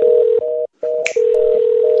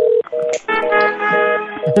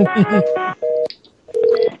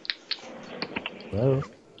 Hello?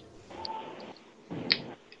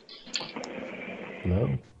 Hello?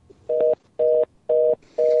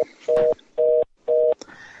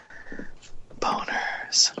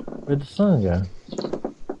 Boners. Where'd the sun go?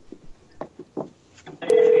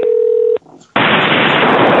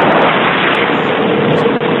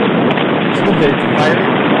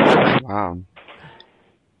 Wow.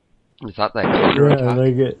 Is that that counter Yeah, attack? I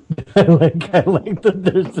like it. I like that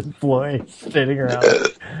there's employees standing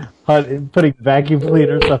around putting vacuum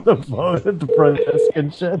cleaners on the phone at the front desk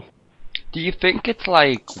and shit. Do you think it's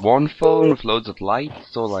like one phone with loads of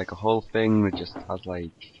lights, or like a whole thing that just has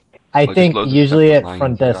like... I just think loads of usually at separate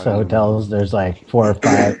front lines desk going on? hotels, there's like 4 or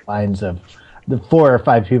 5 lines of the 4 or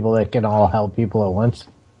 5 people that can all help people at once.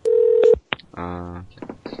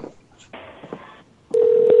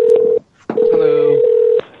 Hello.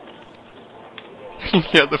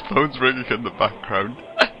 Yeah, the phone's ringing in the background.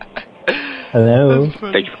 Hello.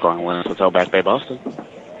 Thank you for calling Linux Hotel Back Bay Boston.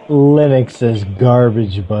 Linux is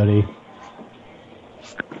garbage, buddy.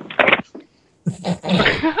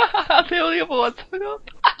 The only other ones hung up.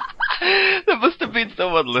 There must have been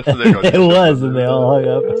someone listening. It was, and they all hung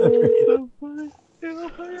up.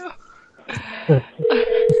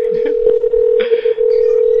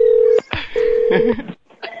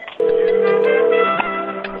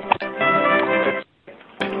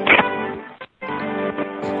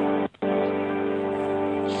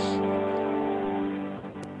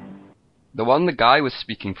 one the guy was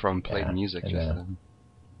speaking from played music just then.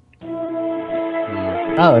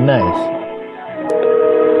 Oh, nice.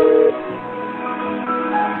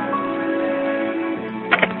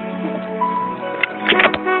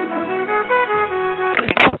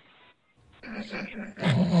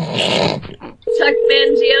 Chuck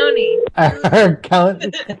Mangione. Our counter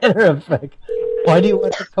effect. Why do you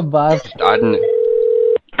want a kebab? I don't know.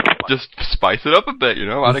 Just spice it up a bit, add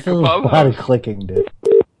a This is kebab. a lot of clicking, dude.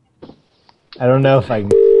 I don't know if I can...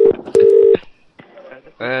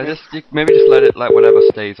 Maybe just let whatever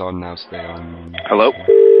stays on now stay on. Hello?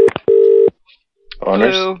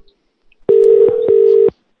 Hello?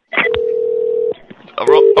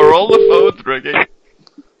 Are all the phones ringing?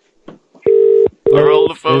 Are all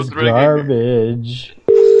the phones ringing? Garbage.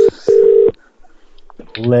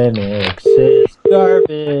 Linux is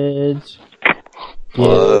garbage.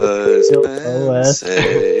 OS.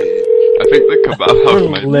 I think the kebab house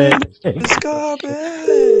might Linux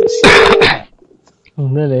garbage.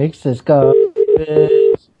 Linux is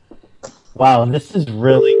garbage. Wow, this is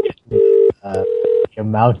really getting the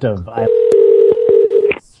amount of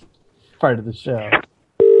part of the show.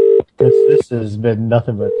 This has been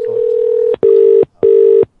nothing but fun.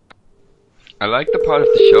 I like the part of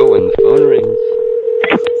the show when the phone rings.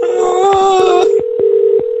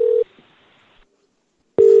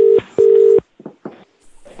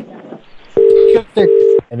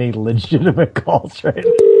 Any legitimate calls right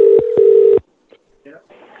now?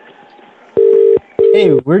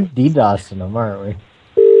 Hey, we're DDoSing them, aren't we?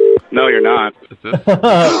 No, you're not. Is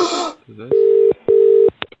this?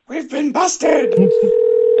 We've been busted.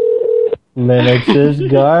 Linux is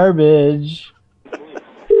garbage.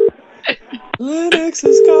 Linux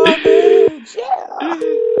is garbage. Yeah.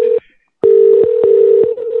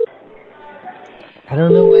 I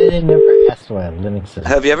don't know why they never asked why Linux is.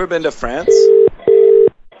 Have you ever been to France?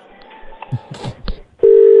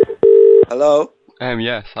 Hello?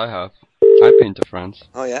 Yes, I have. I've been to France.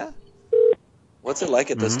 Oh, yeah? What's it like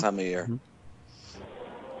at this time of year?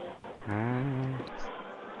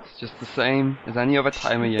 It's just the same as any other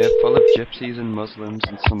time of year, full of gypsies and Muslims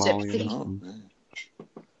and Somalians.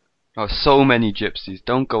 Oh, so many gypsies.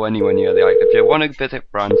 Don't go anywhere near the Eiffel. If you want to visit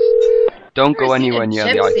France, don't go anywhere near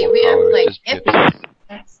the Eiffel Tower. It's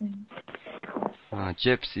just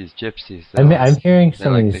gypsies. Gypsies. I'm hearing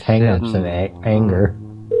some of these hang-ups and anger.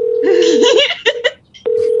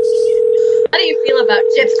 How do you feel about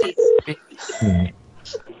gypsies?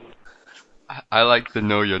 I like the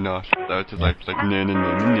no you're not. That's just like no sort of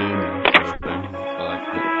thing. I like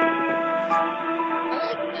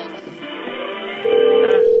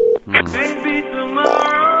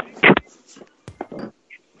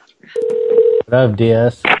What up,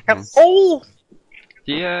 DS? Hello.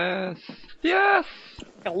 Yes. Yes.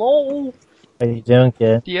 Hello. How you doing,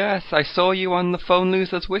 kid? DS, I saw you on the Phone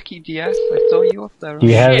Losers Wiki, DS. I saw you up there. Do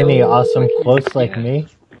you have any awesome quotes like me?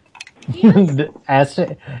 His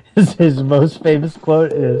most famous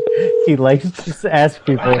quote is, he likes to ask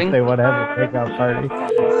people if they want to have a breakout party.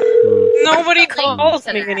 Nobody calls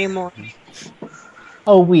me anymore.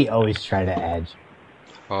 Oh, we always try to add you.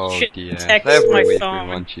 Oh, Shit, DS. text Every my week phone.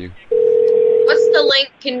 we want you. What's the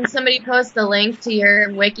link? Can somebody post the link to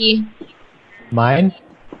your wiki? Mine?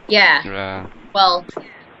 Yeah. Well.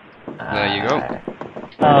 There you go.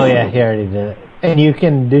 Oh, yeah, he already did it. And you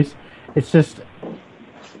can do... It's just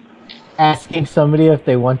asking somebody if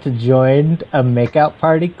they want to join a makeout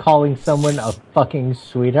party, calling someone a fucking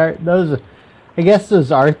sweetheart. I guess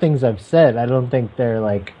those are things I've said. I don't think they're,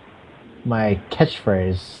 like, my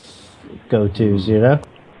catchphrase go-tos, you know?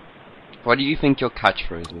 What do you think your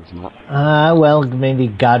catchphrase is, Matt? Well, maybe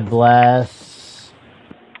God bless.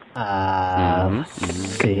 Let's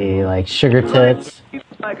see, like sugar tits.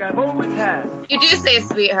 Like I've always had. You do say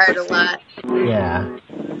sweetheart a lot. Yeah.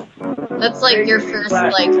 That's like your first,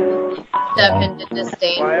 like, step into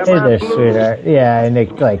disdain. Hey there, sweetheart. Yeah, and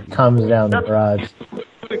it, like, comes down the broads.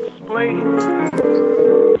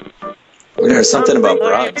 There's something about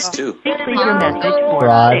broads, too.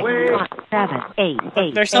 Broad.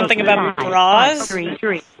 There's something about bras?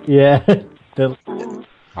 Yeah.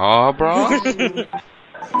 Oh, bra?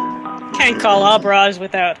 Can't call all bras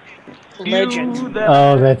without legend.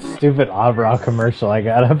 Oh, that stupid Abra commercial I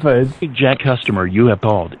got up. Jack customer you have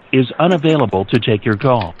called is unavailable to take your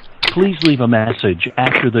call. Please leave a message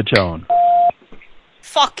after the tone.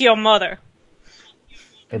 Fuck your mother.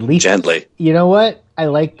 At least gently. You know what? I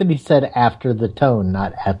like that he said after the tone,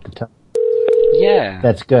 not at the tone. Yeah.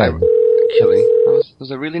 That's good. Actually, that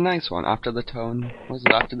was a really nice one. After the tone. Was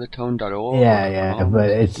it afterthetone.org? Yeah, but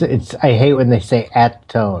it's. I hate when they say at the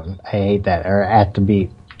tone. I hate that, or at the beat.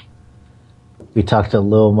 We talked to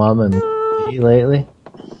Lil Mom and TV lately?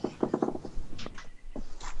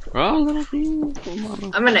 Oh, little D.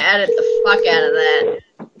 I'm gonna edit the fuck out of that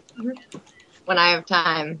when I have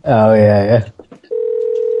time. Oh, yeah.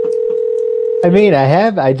 I mean,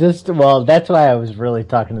 that's why I was really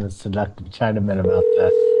talking to the seductive Chinaman about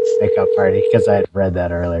the makeup party, because I had read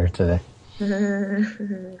that earlier today.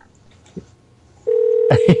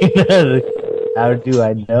 How do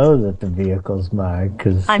I know that the vehicle's mine?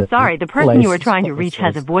 Cause I'm sorry, the person you were trying to reach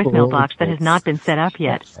has a voicemail box that has not been set up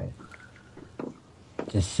yet.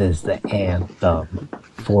 This is the anthem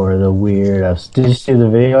for the weirdos. Did you see the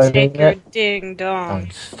video? Take your ding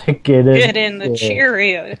dong. Stick it in. Get in the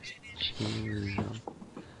Cheerios.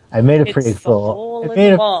 I made it It's pretty the full. hole I in made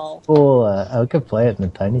the it wall. full. I could play it in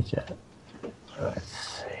the tiny chat. Let's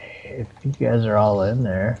see if you guys are all in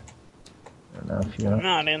there. I don't know if you. I'm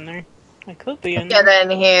not in there. I could be in there.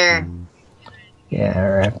 Get in here. Yeah,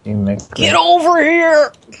 Rappy McClure. Get over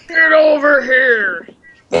here! Get over here!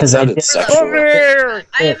 That sounded sexual. Over here!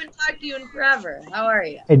 I haven't talked to you in forever. How are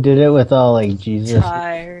you? I did it with all like Jesus.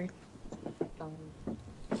 Tired.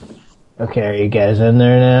 Okay, are you guys in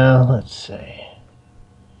there now? Let's see.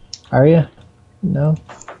 Are you? No?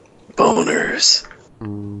 Boners.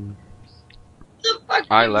 The fuck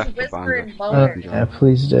I is left the whispering band. boner? Yeah,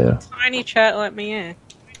 please do. Tiny chat let me in.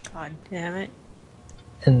 God damn it.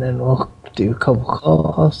 And then we'll do a couple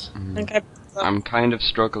calls. I think I'm kind of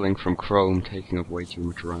struggling from Chrome taking up way too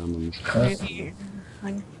much RAM and stuff.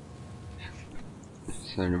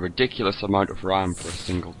 It's a ridiculous amount of RAM for a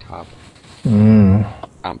single tab.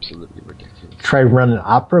 Absolutely ridiculous. Try running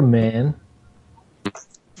Opera Man.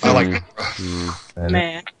 I like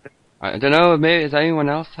Man. I don't know, maybe is anyone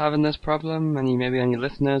else having this problem? Maybe any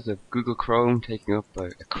listeners of Google Chrome taking up a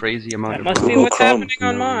crazy amount of RAM? Must be what's happening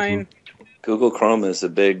on mine. Google Chrome is a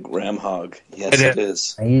big RAM hog. Yes, it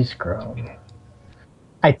is. I use Chrome.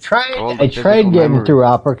 I tried physical getting memory. through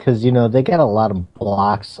Opera because, they got a lot of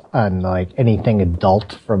blocks on, anything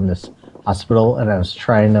adult from this hospital, and I was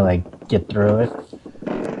trying to, get through it.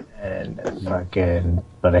 And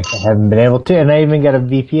but I haven't been able to, and I even got a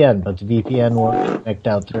VPN, but the VPN won't connect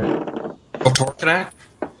out through. Tor Connect?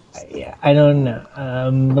 Yeah, I don't know.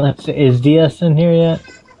 Let's see, is DS in here yet?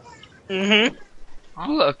 Mm-hmm.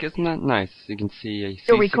 Oh look, isn't that nice? You can see a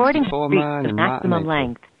Your recording C64 reached man the and maximum Matt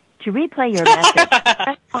length. To replay your message,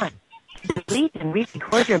 press 1. To delete and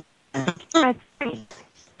re-record your message, press 3.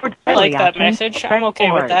 For I like delivery that options, message. press I'm okay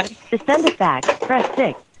 4. with that. To send it back, press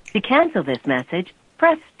 6. To cancel this message,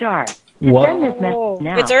 press star. To Whoa. send this message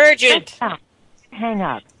now, It's urgent. press pound. Hang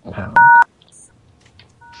up.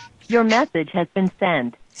 Your message has been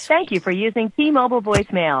sent. Thank you for using T-Mobile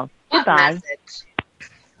voicemail. Goodbye.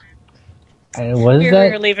 What is You're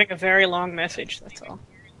that? leaving a very long message, that's all.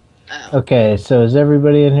 Okay, so is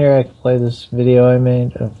everybody in here? I can play this video I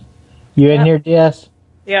made. You in here, DS?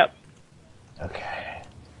 Yep.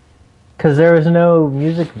 Because there was no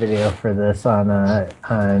music video for this on.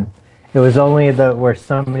 It was only where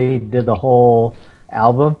somebody did the whole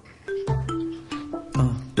album.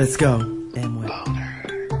 Let's go. Amway.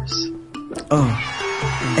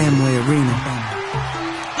 Amway Arena.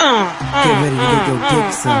 Get ready to get your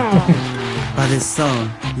dick sucked by this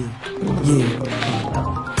song. Yeah.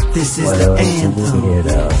 This is the anthem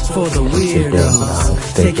for the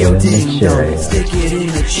weirdos. Take your ding dong, stick it in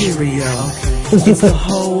a Cheerio. It's the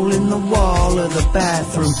hole in the wall of the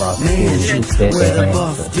bathroom mansion where the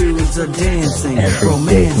buff dudes are dancing,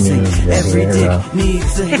 romancing. Every dick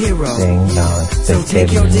needs a hero. So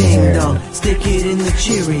take your ding dong, stick it in the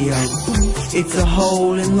Cheerio. It's a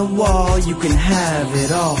hole in the wall, you can have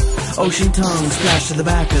it all. Ocean tongue splash to the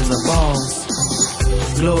back of the balls.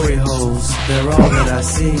 Glory holes, they're all that I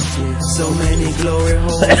see. So many glory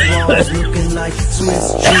holes, walls looking like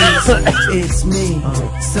Swiss cheese. It's me,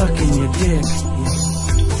 sucking your dick.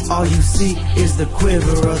 All you see is the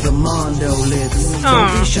quiver of the Mondo lips.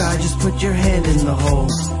 Don't be shy, just put your hand in the hole.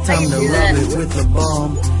 Time to rub it with the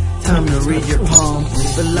balm. Time to read your palm.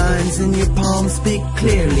 The lines in your palm speak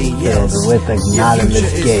clearly, yes. With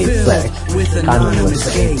anonymous gay sex. With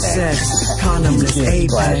anonymous gay sex. Condomless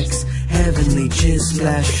apex. Heavenly jizz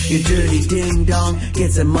splash. Your dirty ding dong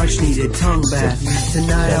gets a much needed tongue bath.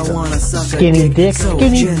 Tonight I wanna suck Skinny a dick. dick, So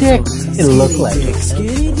skinny gentle. dick. It looked like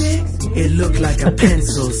Skinny dick? It looked like a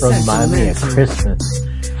pencil. Remind me of Christmas.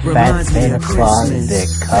 Fat Santa Claus dick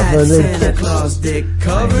covered in Santa Claus dick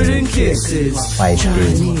covered in kisses. White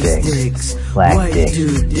dude dick, dicks, black white dick.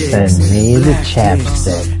 dude dicks, Send me the black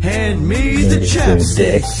chapstick. dicks. Hand me the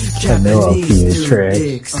chapstick. I know a few Japanese tricks.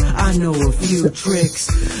 dicks. I know a few tricks.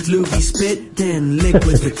 Loogie spit, then lick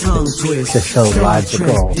with the tongue twist. They're so Star Trek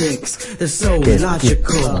logical. dicks, they're so Get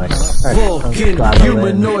logical. like, Vulcan gobbling.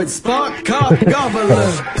 humanoid spark cock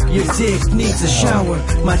gobbler. Your dick needs a shower.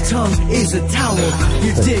 My tongue is a towel.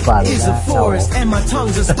 Your dick is a forest, and my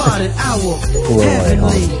tongue's a spotted owl. Glory hole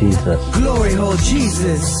Jesus. Glory hole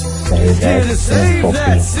Jesus. Save Here that to save sinful that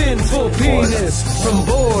penis. sinful penis from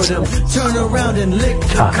boredom. Turn around and lick the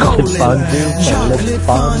Chocolate colon. fondue, my Chocolate lips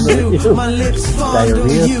fondue. fondue. My lips fondue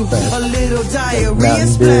Diarrhea you. splash. A little diarrhea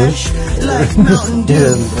Mountain Dew. splash. Like Mountain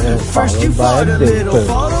Dew. First you Followed by fart a a big little, poo.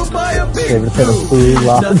 followed by a big Favorite kind of food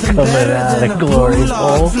log Nothing coming better out than of a glory blue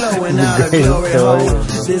log hole. flowing The out of greatest glory story hole. ever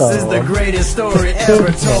This is told. the greatest story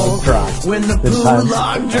ever told. When the poo time.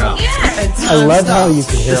 log drops and I time love how you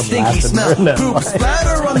stops. can hear The him stinky laughing smell, during that poop line.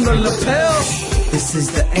 splatter on the lapel. This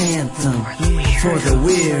is the anthem for the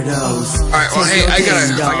weirdos. All right, well, hey, I gotta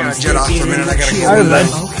jet off for a minute. I gotta go. All right,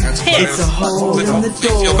 It's a hole in the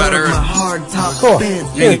door Feel better. of my hard top Cool.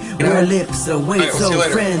 Bentley, Yeah. where lips are way Alright, we'll see you so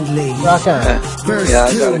later. friendly. Rock on. Verse Yeah,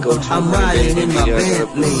 I 2, gotta go too. I'm riding in my Yeah, I gotta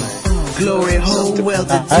Bentley. Glory hole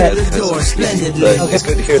welded Alright. to the door splendidly. But it's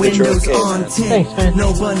good to hear that you're Windows okay, on man. 10, Thanks, man.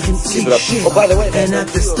 no one can see Keep it up. shit. Oh, by the way, man, And at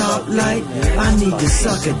the stoplight, I need to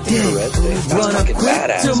suck a dick. That's Run up fucking quick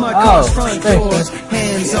badass. to my Oh, car's front thanks, door, man.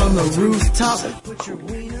 hands on the rooftop. Put your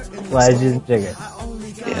wiener in the Glad you didn't dig it.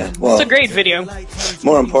 Yeah, well, It's a great video.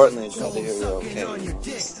 more importantly, glad to hear you're okay.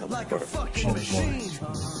 It's important.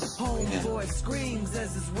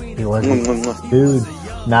 He wasn't. Dude,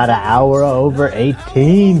 not an hour over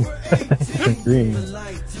 18. Green.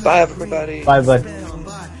 Bye, everybody. Bye, bud.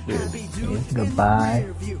 Goodbye.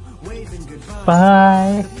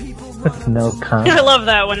 Bye. No I comment. love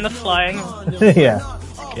that one, the flying. Yeah.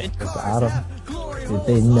 Bottom. Did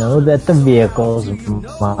they know that the vehicle's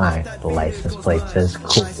mine? The license plate says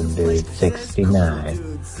cool dude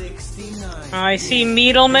 69. I see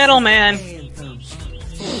Metal Metal Man.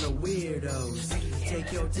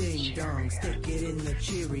 Take your ding dong, stick it in the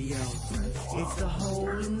Cheerio. It's the hole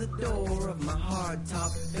in the door of my hard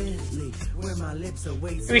top Bentley, where my lips are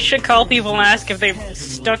way so We should call people and ask if they've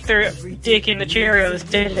stuck their dick in the Cheerios.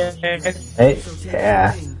 Did they? Hey,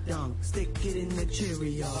 yeah.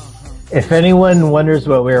 If anyone wonders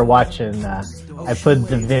what we were watching, I put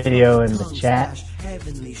the video in the chat of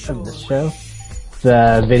the show. It's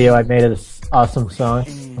a video I made of this awesome song,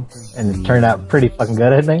 and it turned out pretty fucking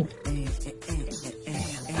good, I think.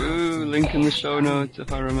 Ooh, link in the show notes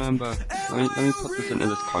if I remember. Let me put this into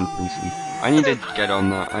this conferencing. I need to get on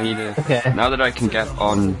that. I need to. Okay. Now that I can get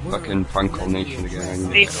on fucking Prank Call Nation again,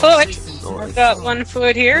 I need A to foot. Sorry. I've got 1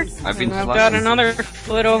 foot here. I've been and I've slacking. got another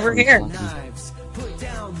foot over here.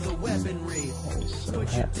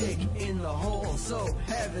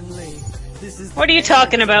 What are you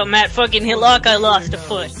talking about, Matt? Fucking Hillock, I lost a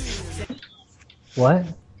foot. What?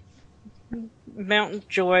 Mountain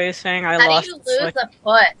Joy is saying I How lost do you a lose foot. a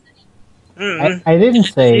foot? I didn't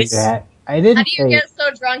say It's- that. I How didn't do you say get so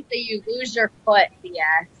drunk that you lose your foot,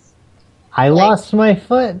 BS? I lost my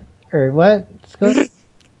foot. Or what? Scott?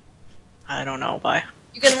 I don't know why.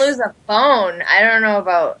 You can lose a phone. I don't know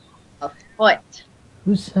about a foot.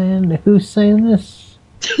 Who's saying this?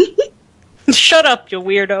 Shut up, you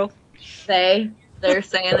weirdo. They're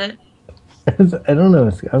saying it. I don't know.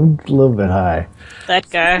 I'm a little bit high. That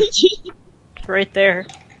guy. Right there.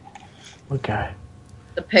 What guy?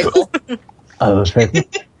 The pickle. Oh, okay.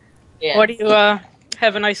 Yeah. What do you,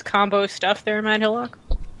 have a nice combo stuff there, Matt Hillock?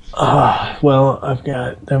 Well, I've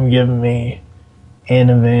got them giving me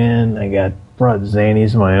Anavan. I brought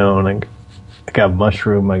Xannies my own. I got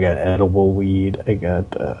mushroom. I got edible weed. I got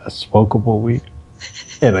smokable weed.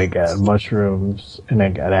 And I got mushrooms. And I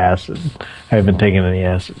got acid. I haven't taken any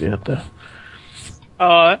acid yet, though.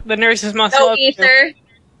 The nurses must No love you. ether.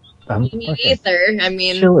 I'm You need fucking ether. I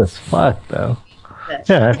mean, chill as fuck, though.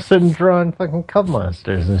 Yeah, I'm sitting drawing fucking cub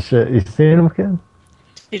monsters and shit. You seen them, kid?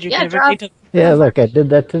 Did you Yeah, give drop- it to... Yeah, look, I did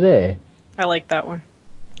that today. I like that one.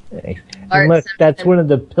 Thanks. Art And look, that's Simpson. one of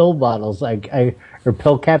the pill bottles, or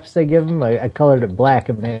pill caps they give him. I colored it black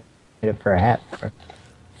and made it for a hat.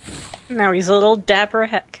 Now he's a little dapper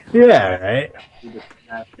heck. Yeah, right.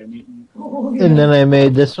 And then I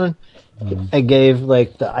made this one. I gave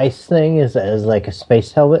like the ice thing as like a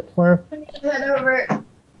space helmet for him. head over.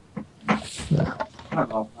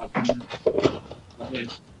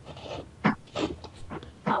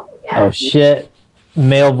 Oh shit!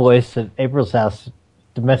 Male voice at April's house.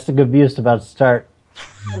 Domestic abuse about to start.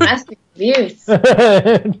 Domestic abuse.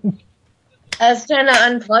 I was trying to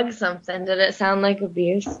unplug something. Did it sound like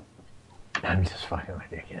abuse? I'm just fucking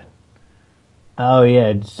with you again. Oh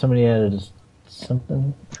yeah, somebody had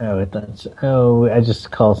something. I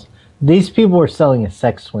just called. These people were selling a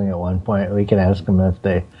sex swing at one point. We can ask them if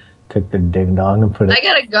they took their ding dong and put it. I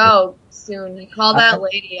gotta go soon. Call that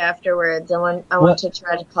lady afterwards. I want to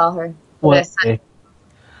try to call her. What?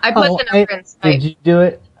 I put the number in Skype. Did you do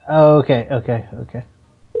it? Oh, okay.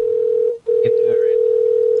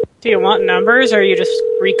 Do you want numbers, or are you just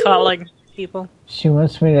recalling people? She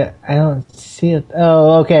wants me to. I don't see it.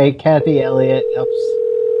 Oh, okay. Kathy Elliott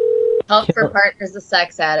Help for Partners of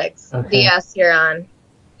Sex Addicts. Okay. DS, you're on.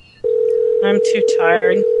 I'm too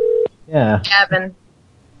tired. Yeah. Kevin.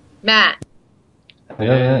 Matt.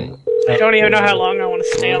 I don't even know how long I want to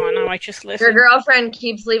stay on. I might just listen. Your girlfriend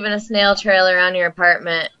keeps leaving a snail trail around your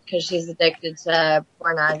apartment because she's addicted to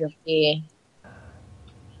pornography.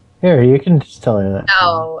 Here, you can just tell her that.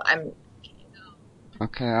 No, I'm...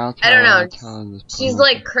 Okay, I'll tell I don't I'll know. tell her this She's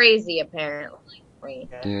part. like crazy, apparently.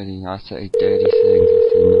 Dirty. I say dirty things. I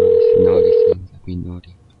say naughty things. I be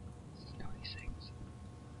naughty.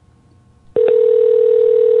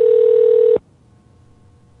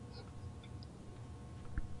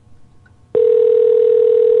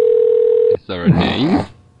 Is there a name?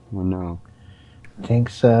 Or no? I think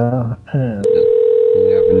so. Do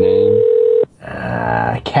you have a name?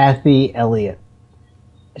 Kathy Elliott.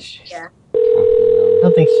 Yeah. I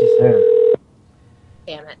don't think she's there.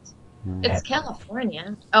 Damn it. It's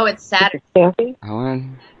California. Oh, it's Saturday. Kathy,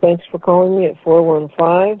 thanks for calling me at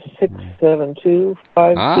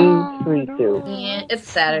 415-672-5232. Yeah, it's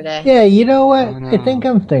Saturday. Yeah, you know what? I think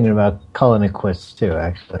I'm thinking about calling it quits too,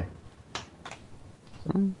 actually.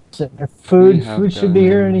 Food should be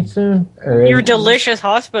here any soon. Your delicious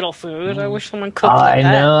hospital food. I wish someone cooked I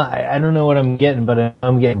that. know. I don't know what I'm getting, but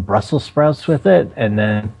I'm getting Brussels sprouts with it, and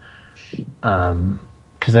then,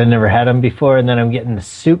 because I never had them before, and then I'm getting the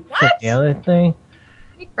soup from the other thing.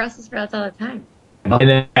 I make Brussels sprouts all the time. And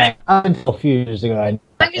then until a few years ago, As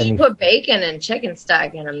long as you put bacon and chicken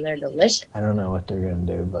stock in them, they're delicious. I don't know what they're gonna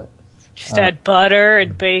do, but Just add butter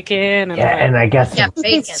and bacon. And and I guess bacon.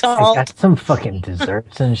 I got some fucking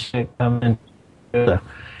desserts and shit coming. So,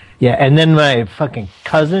 yeah, and then my fucking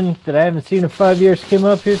cousin that I haven't seen in 5 years came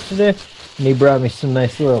up here today, and he brought me some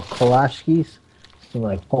nice little kolachkis, some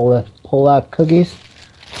like pull-out cookies.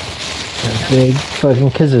 And big fucking,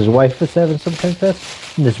 because his wife was having some kind of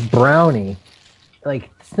test. And this brownie,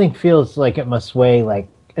 like, this thing feels like it must weigh like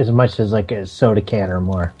as much as like a soda can or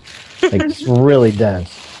more. Like, it's really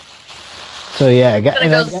dense. So yeah, I got.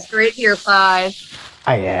 It's gonna go straight to your thighs.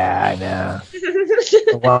 Yeah, I know.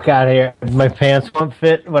 I walk out here. My pants won't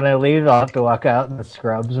fit when I leave. I'll have to walk out in the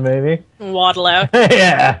scrubs, maybe. Waddle out.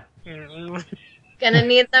 Yeah. Gonna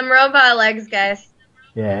need them robot legs, guys.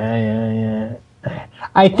 Yeah.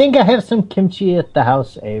 I think I have some kimchi at the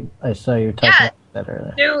house, Abe. I saw you talking about that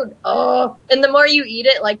earlier. Dude, and the more you eat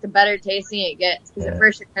it, like, the better tasting it gets. Because at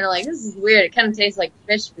first you're kind of like, this is weird. It kind of tastes like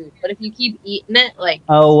fish food. But if you keep eating it, like...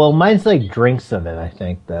 Oh, well, mine's like drinks of it, I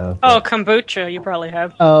think, though. Oh, kombucha, you probably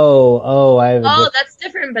have. I have that's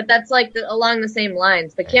different, but that's, like, along the same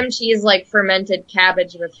lines. The kimchi is, like, fermented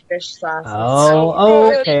cabbage with fish sauce.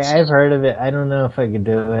 Okay, I've heard of it. I don't know if I could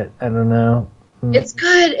do it. I don't know. It's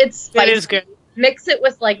good. It's spicy. It is good. Mix it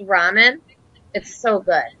with, like, ramen. It's so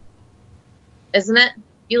good. Isn't it?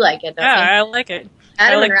 You like it, don't you? I like it.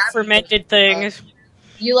 I like fermented things.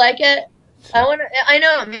 You like it? I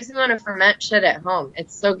know, it makes me want to ferment shit at home.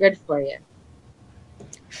 It's so good for you.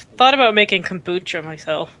 Thought about making kombucha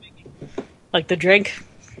myself. Like the drink.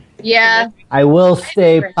 Yeah. I will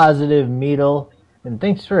stay positive, Meadle. And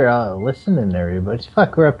thanks for listening, everybody.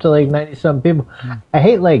 Fuck, we're up to like 90-something people. I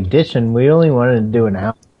hate like ditching. We only wanted to do an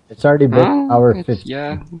hour. It's already been hour 50.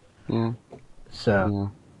 Yeah.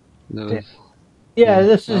 So. Yeah,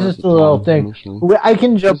 this is just a little thing. I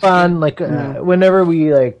can jump on like whenever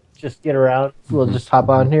we like just get around. We'll just hop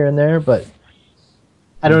on here and there, but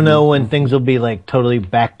I don't know when things will be like totally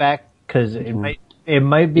back because it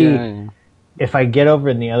might be if I get over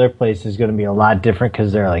in the other place is going to be a lot different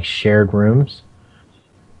because they're like shared rooms,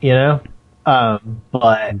 you know.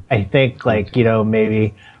 But I think like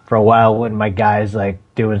maybe for a while when my guy's like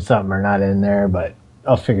doing something or not in there, but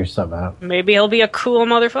I'll figure something out. Maybe he'll be a cool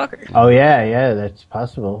motherfucker. Oh yeah, that's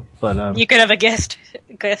possible. But you could have a guest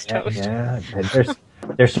host. Yeah,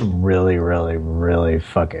 there's some really, really, really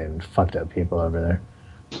fucking fucked up people over there.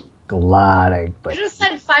 A lot of. You just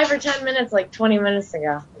said 5 or 10 minutes, like 20 minutes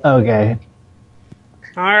ago. Okay.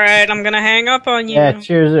 All right, I'm gonna hang up on you. Yeah,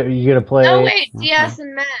 cheers. Are you gonna play? No, wait, DS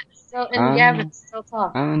and Matt And Gavin's still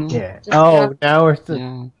talking. Yeah. Oh, now we're still...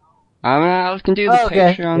 Yeah. I can do the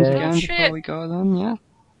Patreons again before we go then, yeah.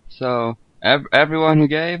 So, everyone who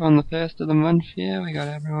gave on the first of the month here, we got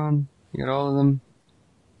everyone. We got all of them.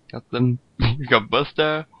 Got them. We got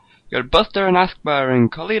Buster. We got Buster and Askbar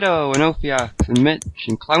and Colito and Ophiax and Mitch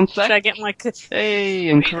and Clownsex. Should I get my... Hey,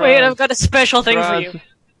 and Karaz. Wait, I've got a special thing for you.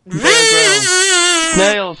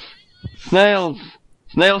 Snails. Snails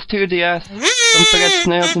 2DS. Don't forget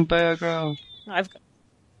Snails and Bear Grove. I've got...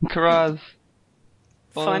 Karaz.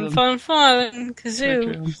 Fun,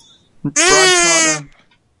 Kazoo. Brad Carter.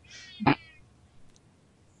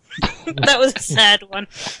 That was a sad one.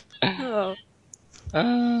 Oh.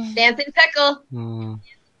 Dancing Pickle. Oh.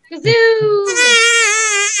 Kazoo!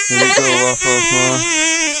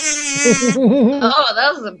 Oh,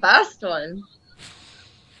 that was the best one.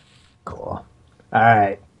 Cool.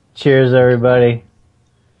 Alright. Cheers, everybody.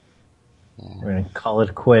 We're going to call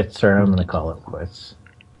it quits, or I'm going to call it quits.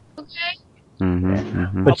 Okay.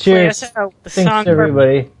 But cheers. Thanks,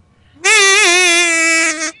 everybody.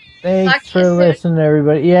 Thanks for listening,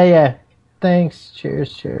 everybody. Yeah. Thanks.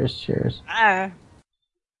 Cheers. Ah.